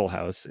Bottle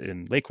House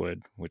in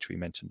Lakewood, which we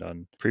mentioned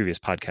on previous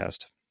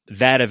podcast.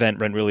 That event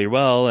went really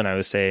well. And I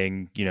was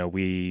saying,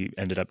 we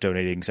ended up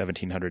donating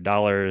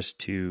 $1,700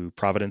 to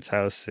Providence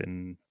House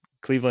in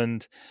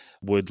Cleveland.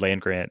 Would Land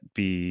Grant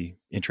be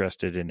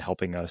interested in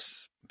helping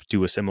us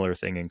do a similar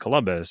thing in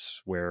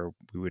Columbus, where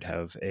we would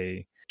have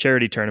a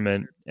charity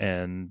tournament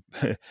and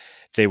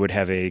they would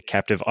have a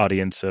captive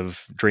audience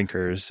of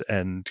drinkers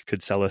and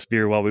could sell us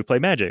beer while we play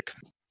Magic?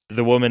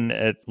 The woman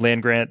at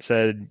Land Grant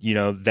said,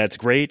 that's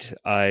great.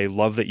 I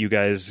love that you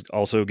guys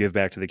also give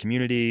back to the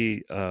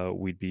community.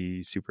 We'd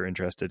be super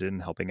interested in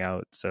helping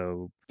out.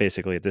 So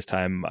basically at this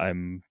time,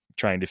 I'm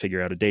trying to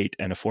figure out a date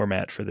and a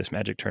format for this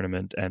Magic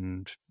tournament,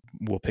 and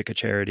we'll pick a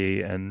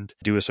charity and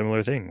do a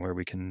similar thing where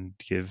we can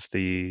give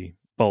the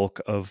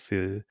bulk of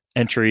the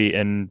entry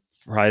and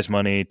prize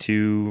money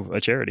to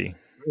a charity.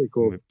 Really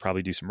cool. We'd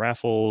probably do some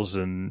raffles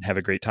and have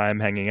a great time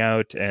hanging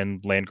out.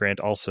 And Land Grant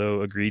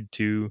also agreed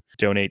to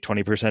donate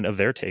 20% of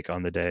their take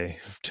on the day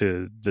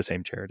to the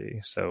same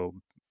charity. So,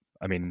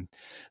 I mean,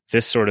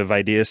 this sort of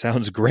idea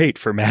sounds great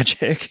for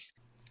Magic.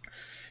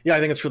 Yeah, I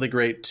think it's really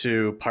great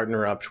to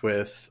partner up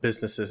with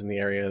businesses in the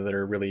area that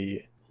are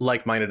really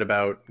like-minded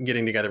about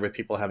getting together with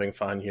people, having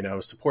fun,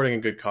 supporting a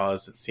good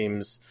cause. It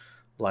seems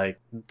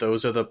like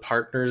those are the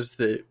partners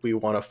that we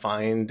want to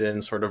find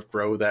and sort of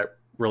grow that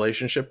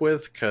relationship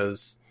with,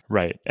 because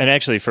right. And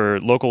actually for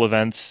local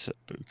events,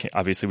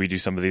 obviously we do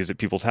some of these at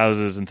people's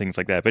houses and things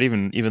like that, but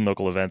even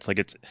local events, like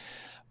it's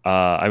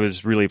I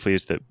was really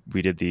pleased that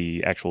we did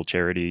the actual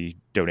charity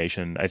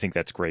donation. I think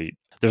that's great.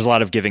 There's a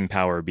lot of giving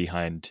power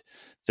behind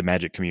the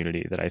Magic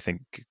community that I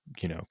think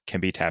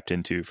can be tapped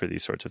into for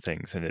these sorts of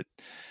things, and it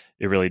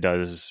really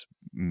does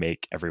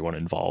make everyone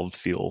involved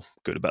feel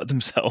good about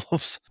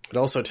themselves. It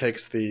also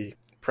takes the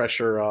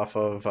pressure off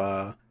of,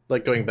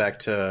 going back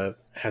to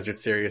Hazard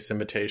Serious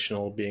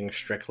Invitational being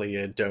strictly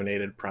a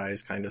donated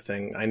prize kind of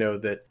thing. I know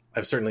that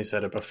I've certainly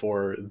said it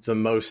before, the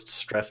most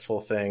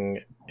stressful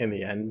thing in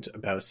the end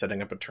about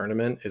setting up a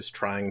tournament is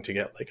trying to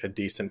get a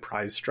decent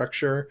prize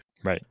structure.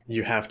 Right.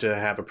 You have to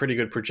have a pretty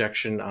good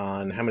projection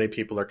on how many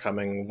people are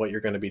coming, what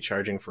you're going to be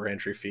charging for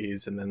entry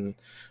fees, and then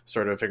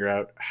sort of figure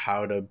out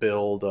how to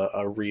build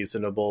a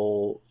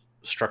reasonable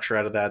structure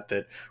out of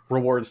that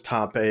rewards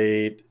top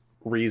 8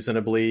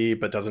 reasonably,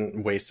 but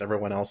doesn't waste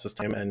everyone else's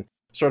time. And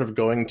sort of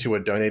going to a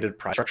donated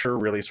prize structure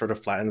really sort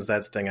of flattens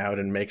that thing out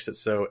and makes it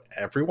so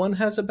everyone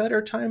has a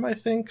better time, I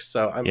think.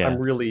 So I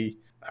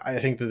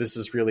think that this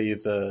is really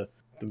the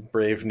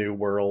brave new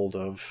world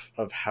of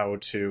how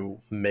to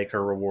make a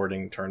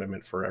rewarding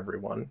tournament for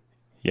everyone.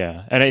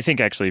 Yeah. And I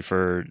think actually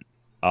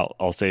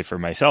I'll say for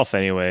myself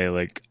anyway,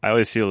 I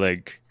always feel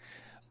like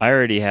I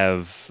already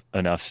have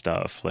enough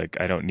stuff.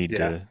 I don't need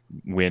to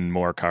win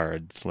more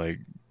cards.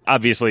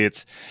 Obviously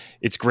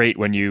it's great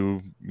when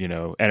you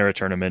enter a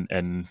tournament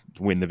and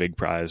win the big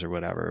prize or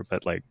whatever,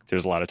 but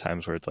there's a lot of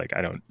times where it's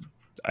I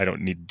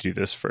don't need to do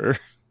this for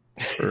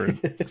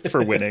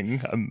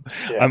winning.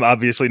 I'm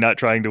obviously not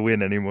trying to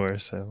win anymore,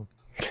 so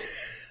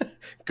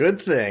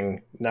good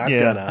thing. Not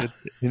gonna.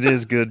 It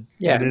is good.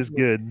 Yeah. It is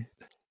good.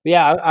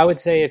 Yeah, I would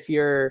say if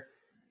you're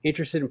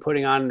interested in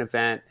putting on an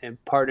event and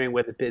partnering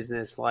with a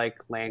business like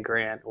Land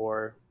Grant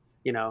or,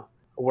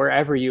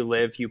 wherever you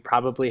live, you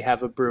probably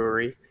have a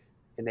brewery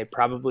and they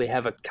probably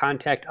have a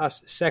contact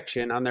us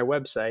section on their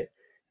website,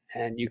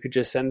 and you could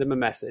just send them a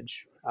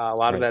message. A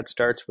lot of that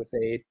starts with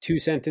a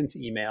 2-sentence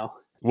email.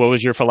 What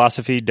was your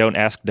philosophy? Don't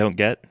ask, don't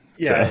get.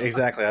 Yeah,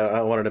 exactly.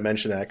 I wanted to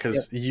mention that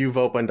because you've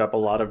opened up a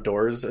lot of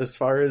doors as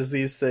far as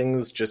these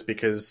things, just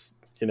because,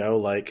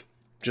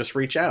 just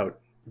reach out.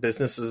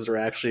 Businesses are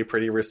actually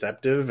pretty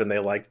receptive and they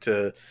like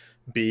to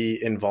be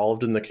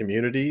involved in the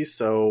community,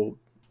 so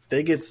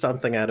they get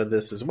something out of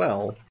this as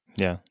well.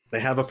 Yeah. They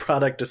have a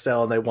product to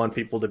sell and they want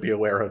people to be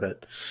aware of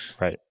it.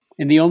 Right.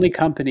 And the only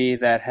company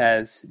that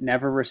has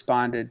never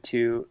responded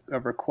to a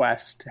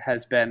request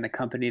has been the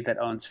company that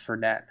owns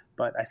Fernet.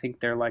 But I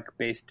think they're like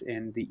based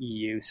in the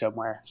EU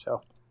somewhere.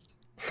 So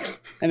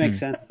that makes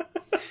sense.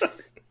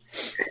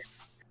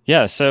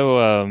 Yeah. So,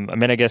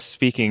 I guess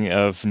speaking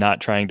of not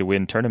trying to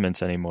win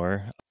tournaments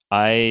anymore,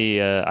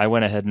 I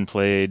went ahead and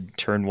played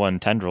turn 1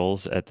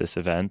 Tendrils at this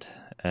event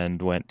and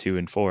went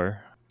 2-4.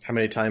 How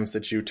many times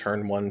did you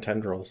turn 1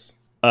 Tendrils?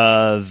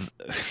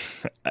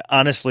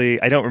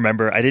 Honestly, I don't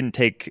remember. I didn't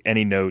take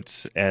any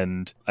notes,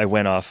 and I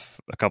went off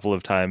a couple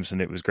of times,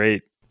 and it was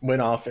great.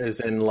 Went off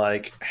as in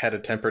like had a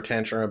temper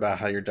tantrum about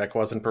how your deck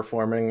wasn't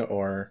performing,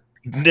 or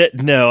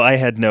no, I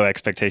had no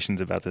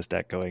expectations about this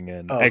deck going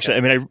in. Oh, okay.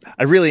 Actually,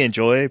 I really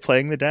enjoy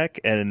playing the deck,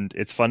 and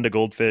it's fun to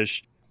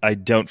goldfish. I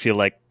don't feel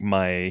like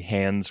my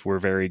hands were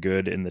very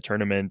good in the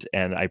tournament,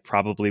 and I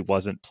probably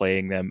wasn't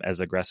playing them as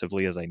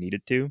aggressively as I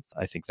needed to.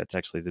 I think that's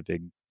actually the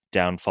big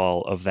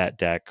downfall of that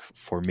deck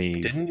for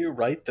me. Didn't you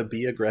write the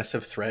Be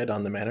Aggressive thread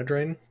on the Mana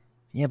Drain?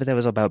 Yeah, but that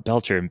was about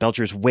Belcher, and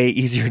Belcher's way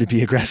easier to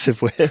be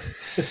aggressive with.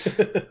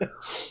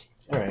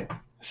 All right.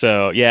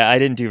 So, yeah, I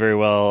didn't do very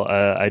well.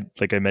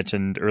 Like I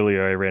mentioned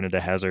earlier, I ran into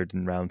Hazard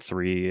in round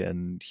 3,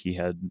 and he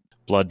had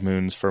Blood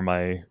Moons for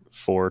my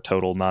 4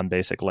 total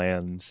non-basic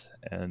lands,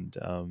 and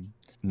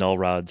Null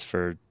Rods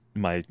for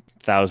my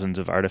thousands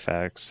of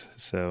artifacts,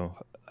 so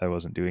I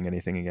wasn't doing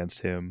anything against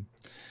him.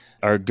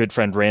 Our good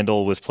friend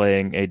Randall was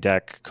playing a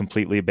deck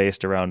completely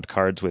based around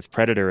cards with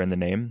Predator in the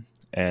name,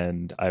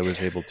 and I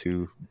was able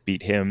to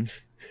beat him.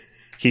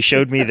 He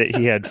showed me that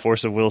he had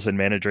Force of Wills and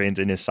Mana Drains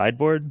in his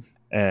sideboard,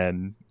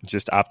 and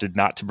just opted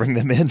not to bring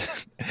them in.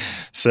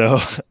 So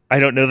I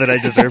don't know that I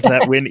deserved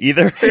that win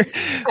either.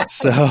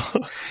 So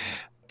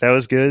that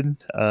was good.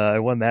 I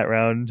won that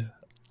round.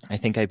 I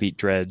think I beat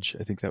Dredge.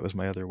 I think that was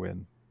my other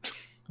win.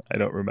 I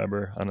don't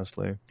remember,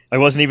 honestly. I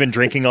wasn't even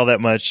drinking all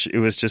that much. It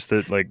was just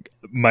that, like,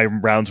 my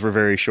rounds were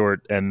very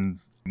short and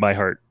my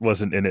heart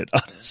wasn't in it,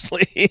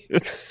 honestly.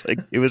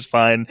 It was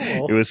fine.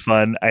 Oh. It was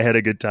fun. I had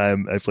a good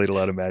time. I played a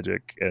lot of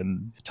Magic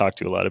and talked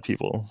to a lot of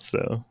people.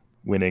 So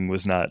winning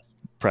was not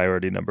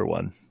priority number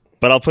 1.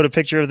 But I'll put a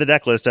picture of the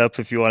deck list up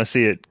if you want to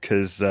see it,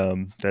 because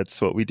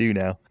that's what we do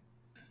now.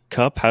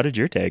 Cup, how did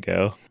your day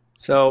go?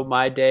 So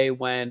my day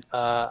went,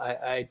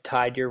 I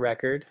tied your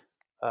record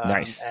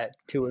Nice. at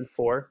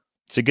 2-4.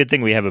 It's a good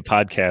thing we have a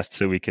podcast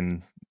so we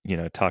can,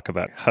 talk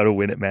about how to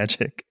win at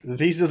Magic.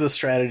 These are the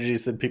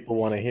strategies that people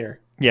want to hear.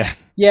 Yeah.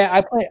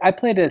 Yeah, I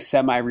played a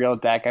semi-real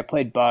deck. I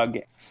played Bug.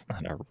 It's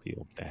not a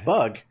real deck.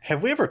 Bug.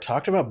 Have we ever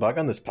talked about Bug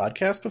on this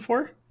podcast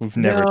before? We've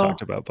never No.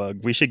 talked about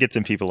Bug. We should get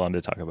some people on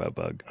to talk about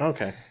Bug.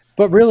 Okay.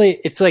 But really,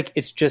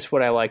 it's just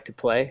what I like to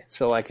play.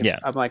 So like, Yeah.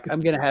 I'm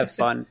going to have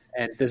fun,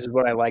 and this is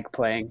what I like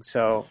playing,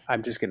 so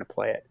I'm just going to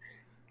play it.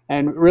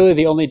 And really,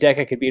 the only deck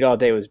I could beat all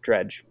day was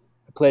Dredge.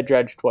 I played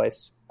Dredge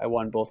twice. I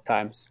won both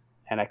times,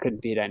 and I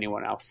couldn't beat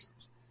anyone else.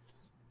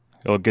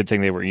 Well, good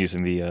thing they weren't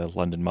using the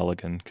London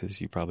Mulligan, because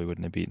you probably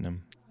wouldn't have beaten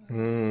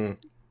them.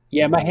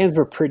 Yeah, my hands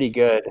were pretty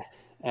good,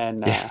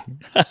 and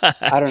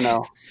I don't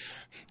know.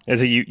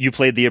 As you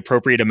played the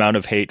appropriate amount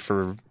of hate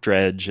for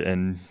Dredge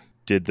and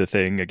did the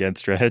thing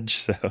against Dredge.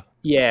 So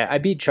Yeah, I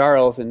beat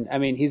Charles, and I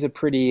mean, he's a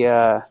pretty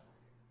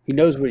he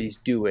knows what he's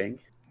doing.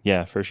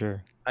 yeah, for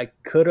sure. I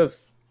could have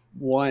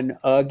won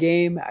a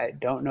game. I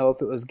don't know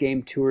if it was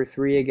game 2 or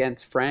 3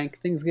 against Frank.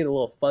 Things get a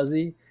little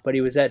fuzzy, but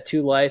he was at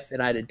 2 life,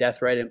 and I had a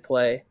death right in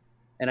play,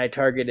 and I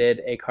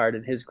targeted a card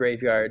in his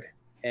graveyard,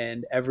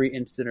 and every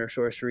instant or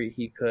sorcery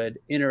he could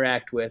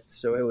interact with,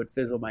 so it would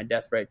fizzle my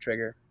death right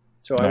trigger.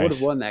 So I would Nice.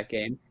 have won that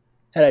game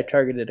had I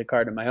targeted a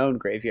card in my own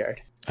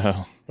graveyard.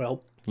 Oh,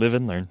 Well, live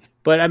and learn.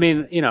 But I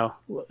mean,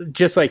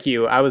 just like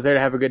you, I was there to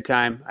have a good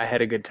time. I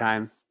had a good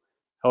time.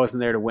 I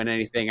wasn't there to win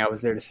anything. I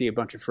was there to see a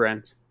bunch of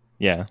friends,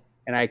 Yeah.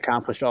 and I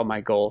accomplished all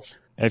my goals.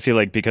 I feel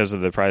like because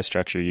of the prize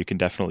structure, you can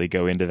definitely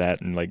go into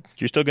that and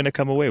you're still going to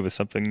come away with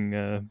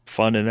something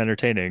fun and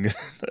entertaining.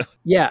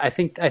 Yeah, I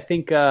think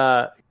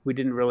we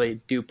didn't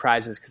really do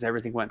prizes because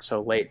everything went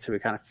so late, so we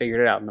kind of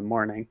figured it out in the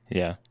morning.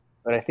 Yeah.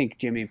 But I think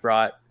Jimmy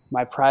brought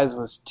my prize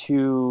was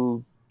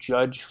 2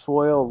 Judge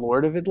Foil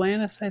Lord of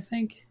Atlantis, I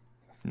think,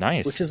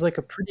 Nice. which is like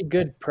a pretty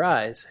good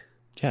prize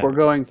yeah. for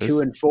going those-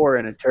 2-4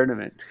 in a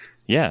tournament.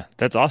 Yeah,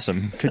 that's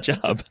awesome. Good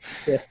job.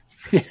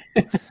 Yeah.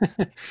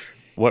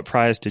 What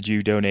prize did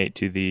you donate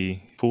to the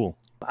pool?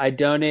 I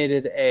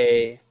donated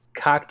a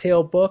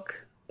cocktail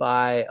book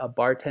by a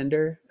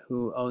bartender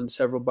who owns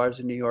several bars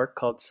in New York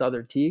called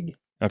Southern Teague,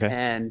 Okay.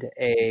 and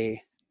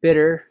a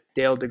bitter,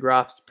 Dale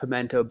DeGroff's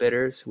Pimento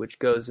Bitters, which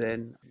goes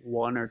in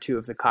 1 or 2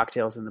 of the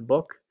cocktails in the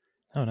book,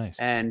 Oh, nice.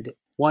 and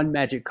 1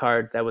 magic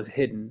card that was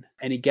hidden.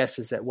 Any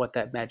guesses at what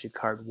that magic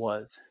card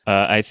was?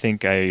 I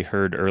think I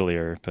heard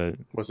earlier, but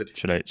was it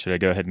should I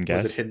go ahead and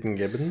guess? was it Hidden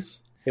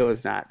Gibbons? It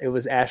was not. It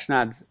was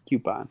Ashnod's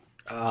coupon.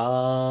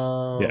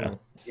 Oh. Yeah.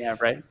 Yeah,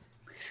 right?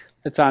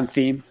 It's on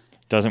theme.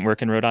 Doesn't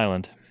work in Rhode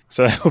Island.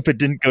 So I hope it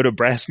didn't go to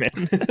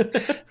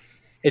Brassman.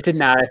 It did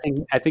not.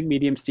 I think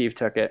Medium Steve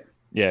took it.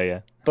 Yeah.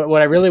 But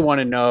what I really want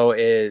to know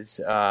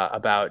is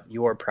about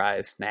your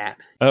prize, Nat.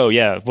 Oh,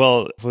 yeah.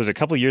 Well, it was a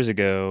couple years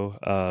ago.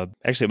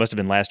 Actually, it must have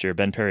been last year.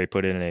 Ben Perry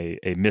put in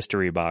a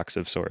mystery box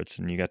of sorts,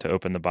 and you got to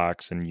open the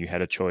box, and you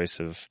had a choice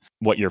of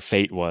what your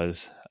fate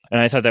was. And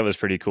I thought that was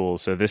pretty cool.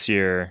 So this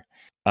year,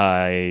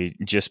 I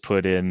just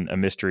put in a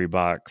mystery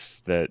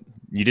box that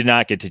you did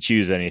not get to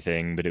choose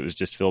anything, but it was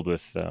just filled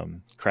with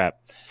crap.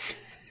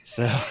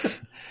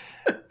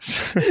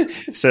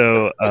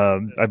 So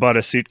I bought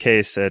a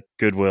suitcase at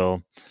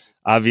Goodwill.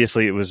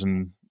 Obviously,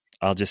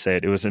 I'll just say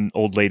it was an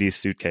old lady's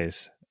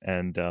suitcase,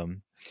 and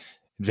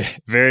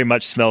very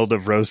much smelled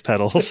of rose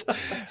petals.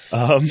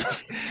 And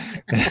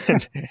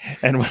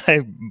when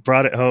I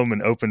brought it home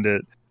and opened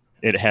it,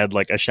 it had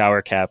like a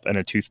shower cap and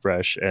a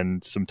toothbrush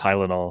and some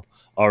Tylenol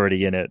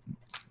already in it,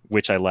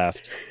 which I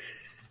left.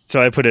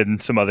 So I put in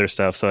some other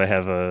stuff. So I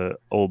have a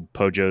old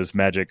Pojo's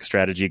Magic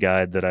Strategy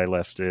Guide that I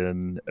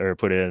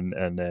put in,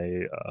 and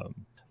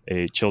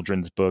a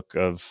children's book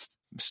of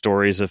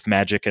stories of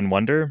magic and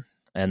wonder,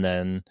 and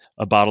then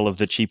a bottle of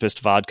the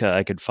cheapest vodka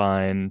I could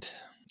find,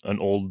 an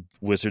old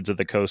Wizards of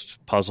the Coast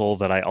puzzle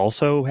that I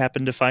also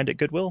happened to find at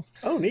Goodwill.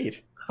 Oh,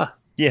 neat. Huh.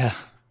 Yeah.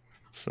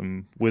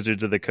 Some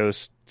Wizards of the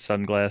Coast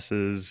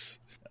sunglasses,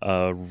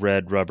 a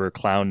red rubber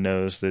clown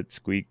nose that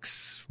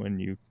squeaks when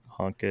you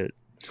honk it.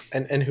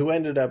 And who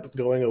ended up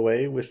going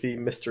away with the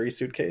mystery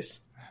suitcase?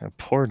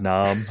 Poor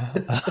Nam.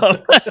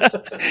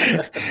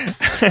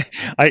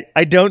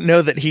 I don't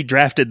know that he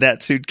drafted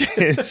that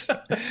suitcase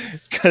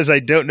because I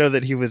don't know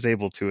that he was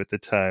able to at the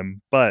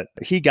time, but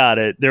he got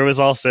it. There was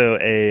also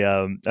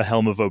a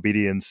Helm of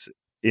Obedience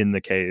in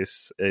the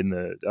case,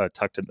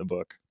 tucked in the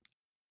book.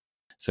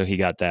 So he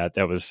got that.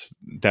 That was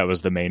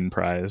the main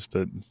prize,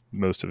 but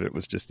most of it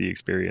was just the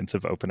experience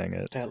of opening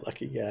it. That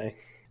lucky guy.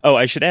 Oh,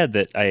 I should add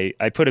that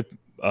I put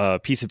a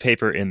piece of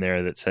paper in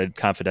there that said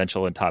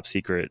confidential and top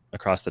secret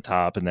across the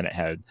top, and then it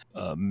had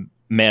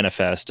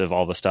manifest of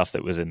all the stuff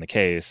that was in the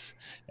case,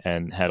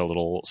 and had a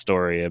little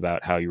story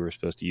about how you were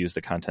supposed to use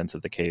the contents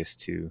of the case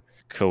to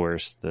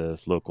coerce the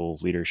local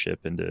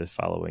leadership into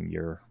following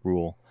your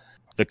rule.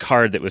 The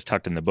card that was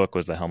tucked in the book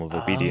was the Helm of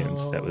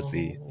Obedience. Oh.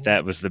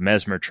 That was the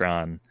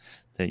Mesmertron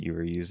that you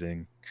were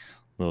using.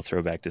 A little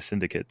throwback to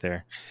Syndicate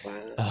there.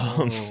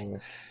 Wow.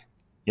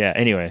 Yeah,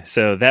 anyway,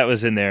 so that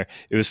was in there.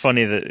 It was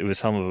funny that it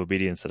was Helm of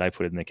Obedience that I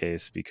put in the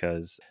case,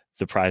 because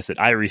the prize that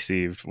I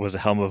received was a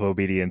Helm of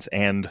Obedience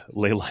and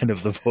Leyline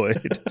of the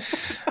Void.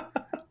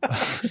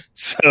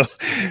 So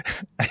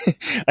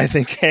I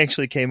think I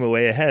actually came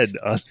away ahead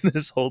on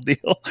this whole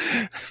deal.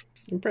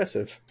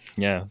 Impressive.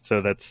 Yeah,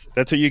 so that's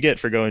what you get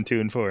for going 2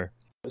 and 4.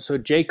 So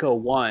Jaco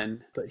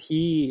won, but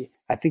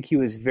I think he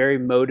was very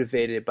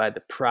motivated by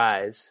the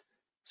prize.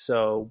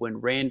 So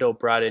when Randall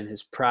brought in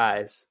his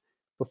prize,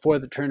 before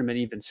the tournament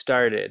even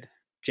started,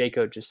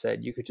 Jaco just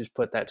said, "You could just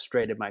put that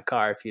straight in my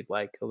car if you'd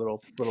like, a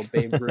little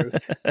Babe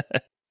Ruth."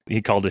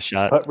 He called a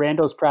shot. But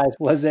Randall's prize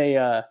was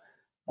a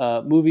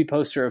movie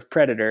poster of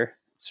Predator,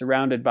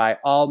 surrounded by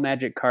all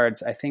Magic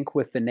cards, I think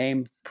with the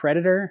name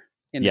Predator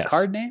in the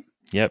card name.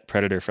 Yep,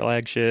 Predator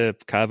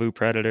Flagship, Kavu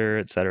Predator,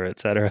 et cetera, et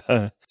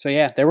cetera. So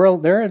yeah, there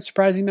were a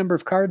surprising number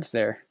of cards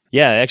there.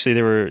 Yeah, actually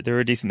there were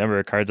a decent number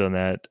of cards on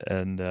that,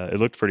 and it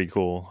looked pretty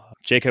cool.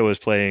 Jaco was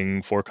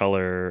playing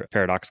 4-color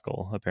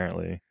Paradoxical,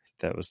 apparently.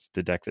 That was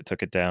the deck that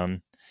took it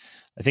down.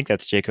 I think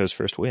that's Jaco's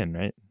first win,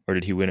 right? Or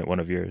did he win at one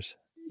of yours?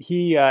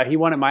 He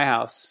won at my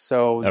house.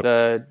 So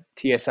the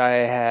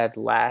TSI I had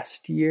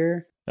last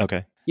year.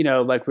 Okay. You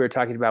know, like we were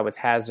talking about with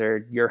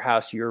Hazard, your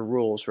house, your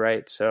rules,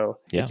 right? So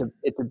it's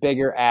a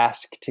bigger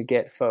ask to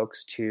get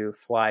folks to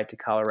fly to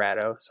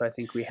Colorado. So I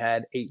think we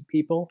had 8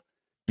 people.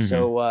 Mm-hmm.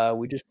 So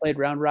we just played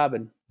round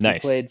robin. Nice. We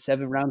played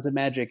 7 rounds of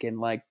Magic in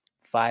like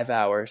 5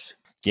 hours.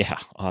 Yeah,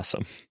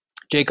 awesome.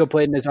 Jaco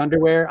played in his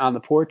underwear on the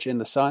porch in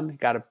the sun,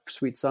 got a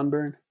sweet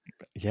sunburn.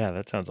 Yeah,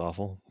 that sounds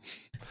awful.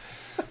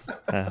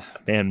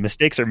 Man,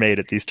 mistakes are made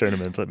at these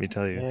tournaments, let me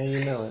tell you. Yeah,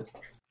 you know it.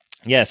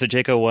 Yeah, so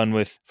Jaco won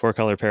with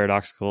 4-color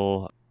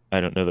Paradoxical.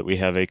 I don't know that we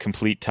have a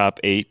complete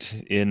top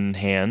 8 in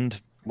hand.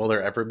 Will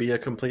there ever be a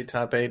complete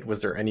top 8?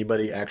 Was there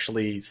anybody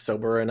actually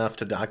sober enough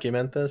to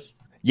document this?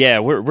 Yeah,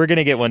 we're going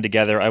to get one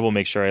together. I will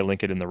make sure I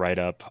link it in the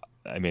write-up.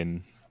 I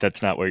mean,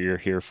 that's not what you're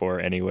here for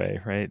anyway,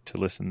 right? To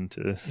listen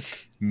to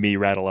me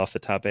rattle off the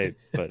top 8.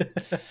 But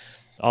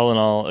all in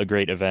all, a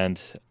great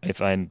event. I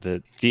find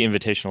that the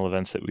invitational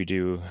events that we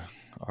do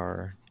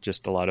are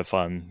just a lot of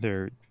fun.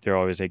 They're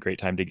always a great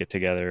time to get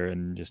together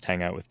and just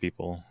hang out with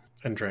people.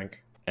 And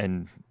drink.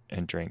 And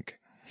drink.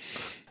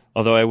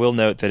 Although I will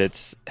note that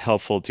it's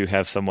helpful to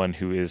have someone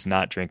who is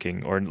not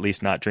drinking, or at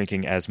least not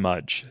drinking as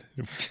much,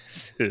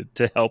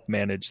 to help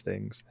manage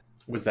things.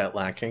 Was that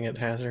lacking at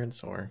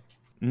Hazards, or?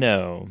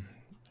 No.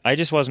 I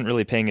just wasn't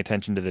really paying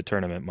attention to the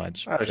tournament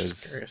much. I was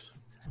just curious.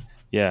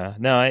 Yeah.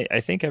 No, I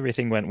think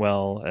everything went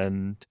well.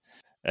 And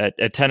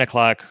at 10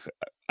 o'clock,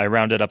 I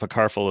rounded up a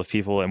car full of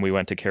people and we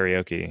went to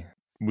karaoke.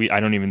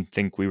 I don't even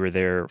think we were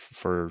there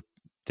for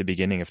the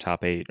beginning of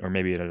top 8, or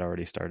maybe it had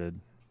already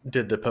started.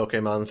 Did the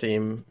Pokemon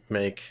theme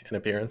make an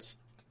appearance?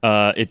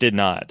 It did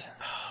not.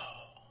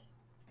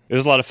 It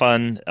was a lot of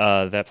fun.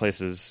 That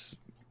place is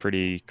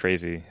pretty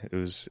crazy. It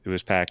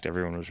was packed.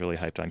 Everyone was really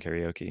hyped on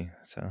karaoke.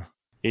 So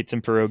ate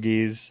some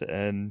pierogies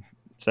and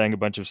sang a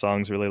bunch of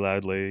songs really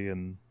loudly,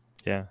 and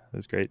yeah, it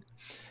was great.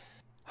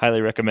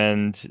 Highly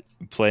recommend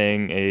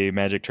playing a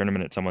Magic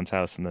tournament at someone's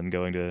house and then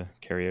going to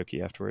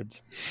karaoke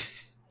afterwards.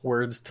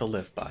 Words to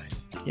live by.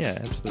 Yeah,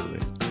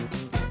 absolutely.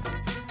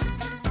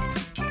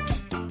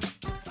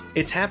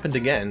 It's happened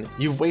again.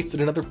 You've wasted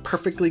another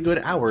perfectly good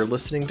hour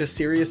listening to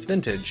Serious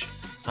Vintage.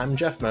 I'm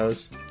Jeff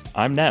Mose.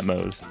 I'm Nat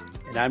Mose.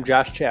 And I'm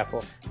Josh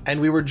Chappell. And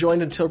we were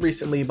joined until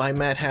recently by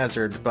Matt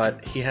Hazard,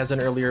 but he has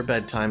an earlier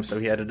bedtime, so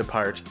he had to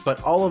depart.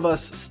 But all of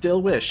us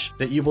still wish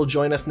that you will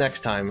join us next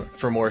time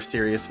for more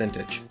Serious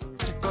Vintage.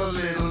 Take a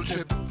little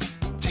trip,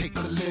 take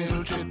a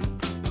little trip,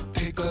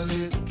 take a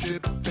little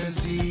trip and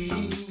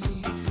see.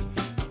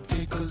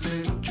 Take a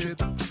little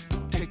trip,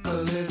 take a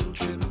little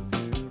trip,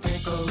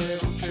 take a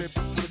little trip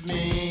with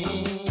me.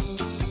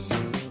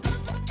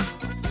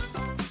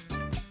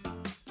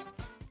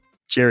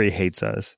 Jerry hates us.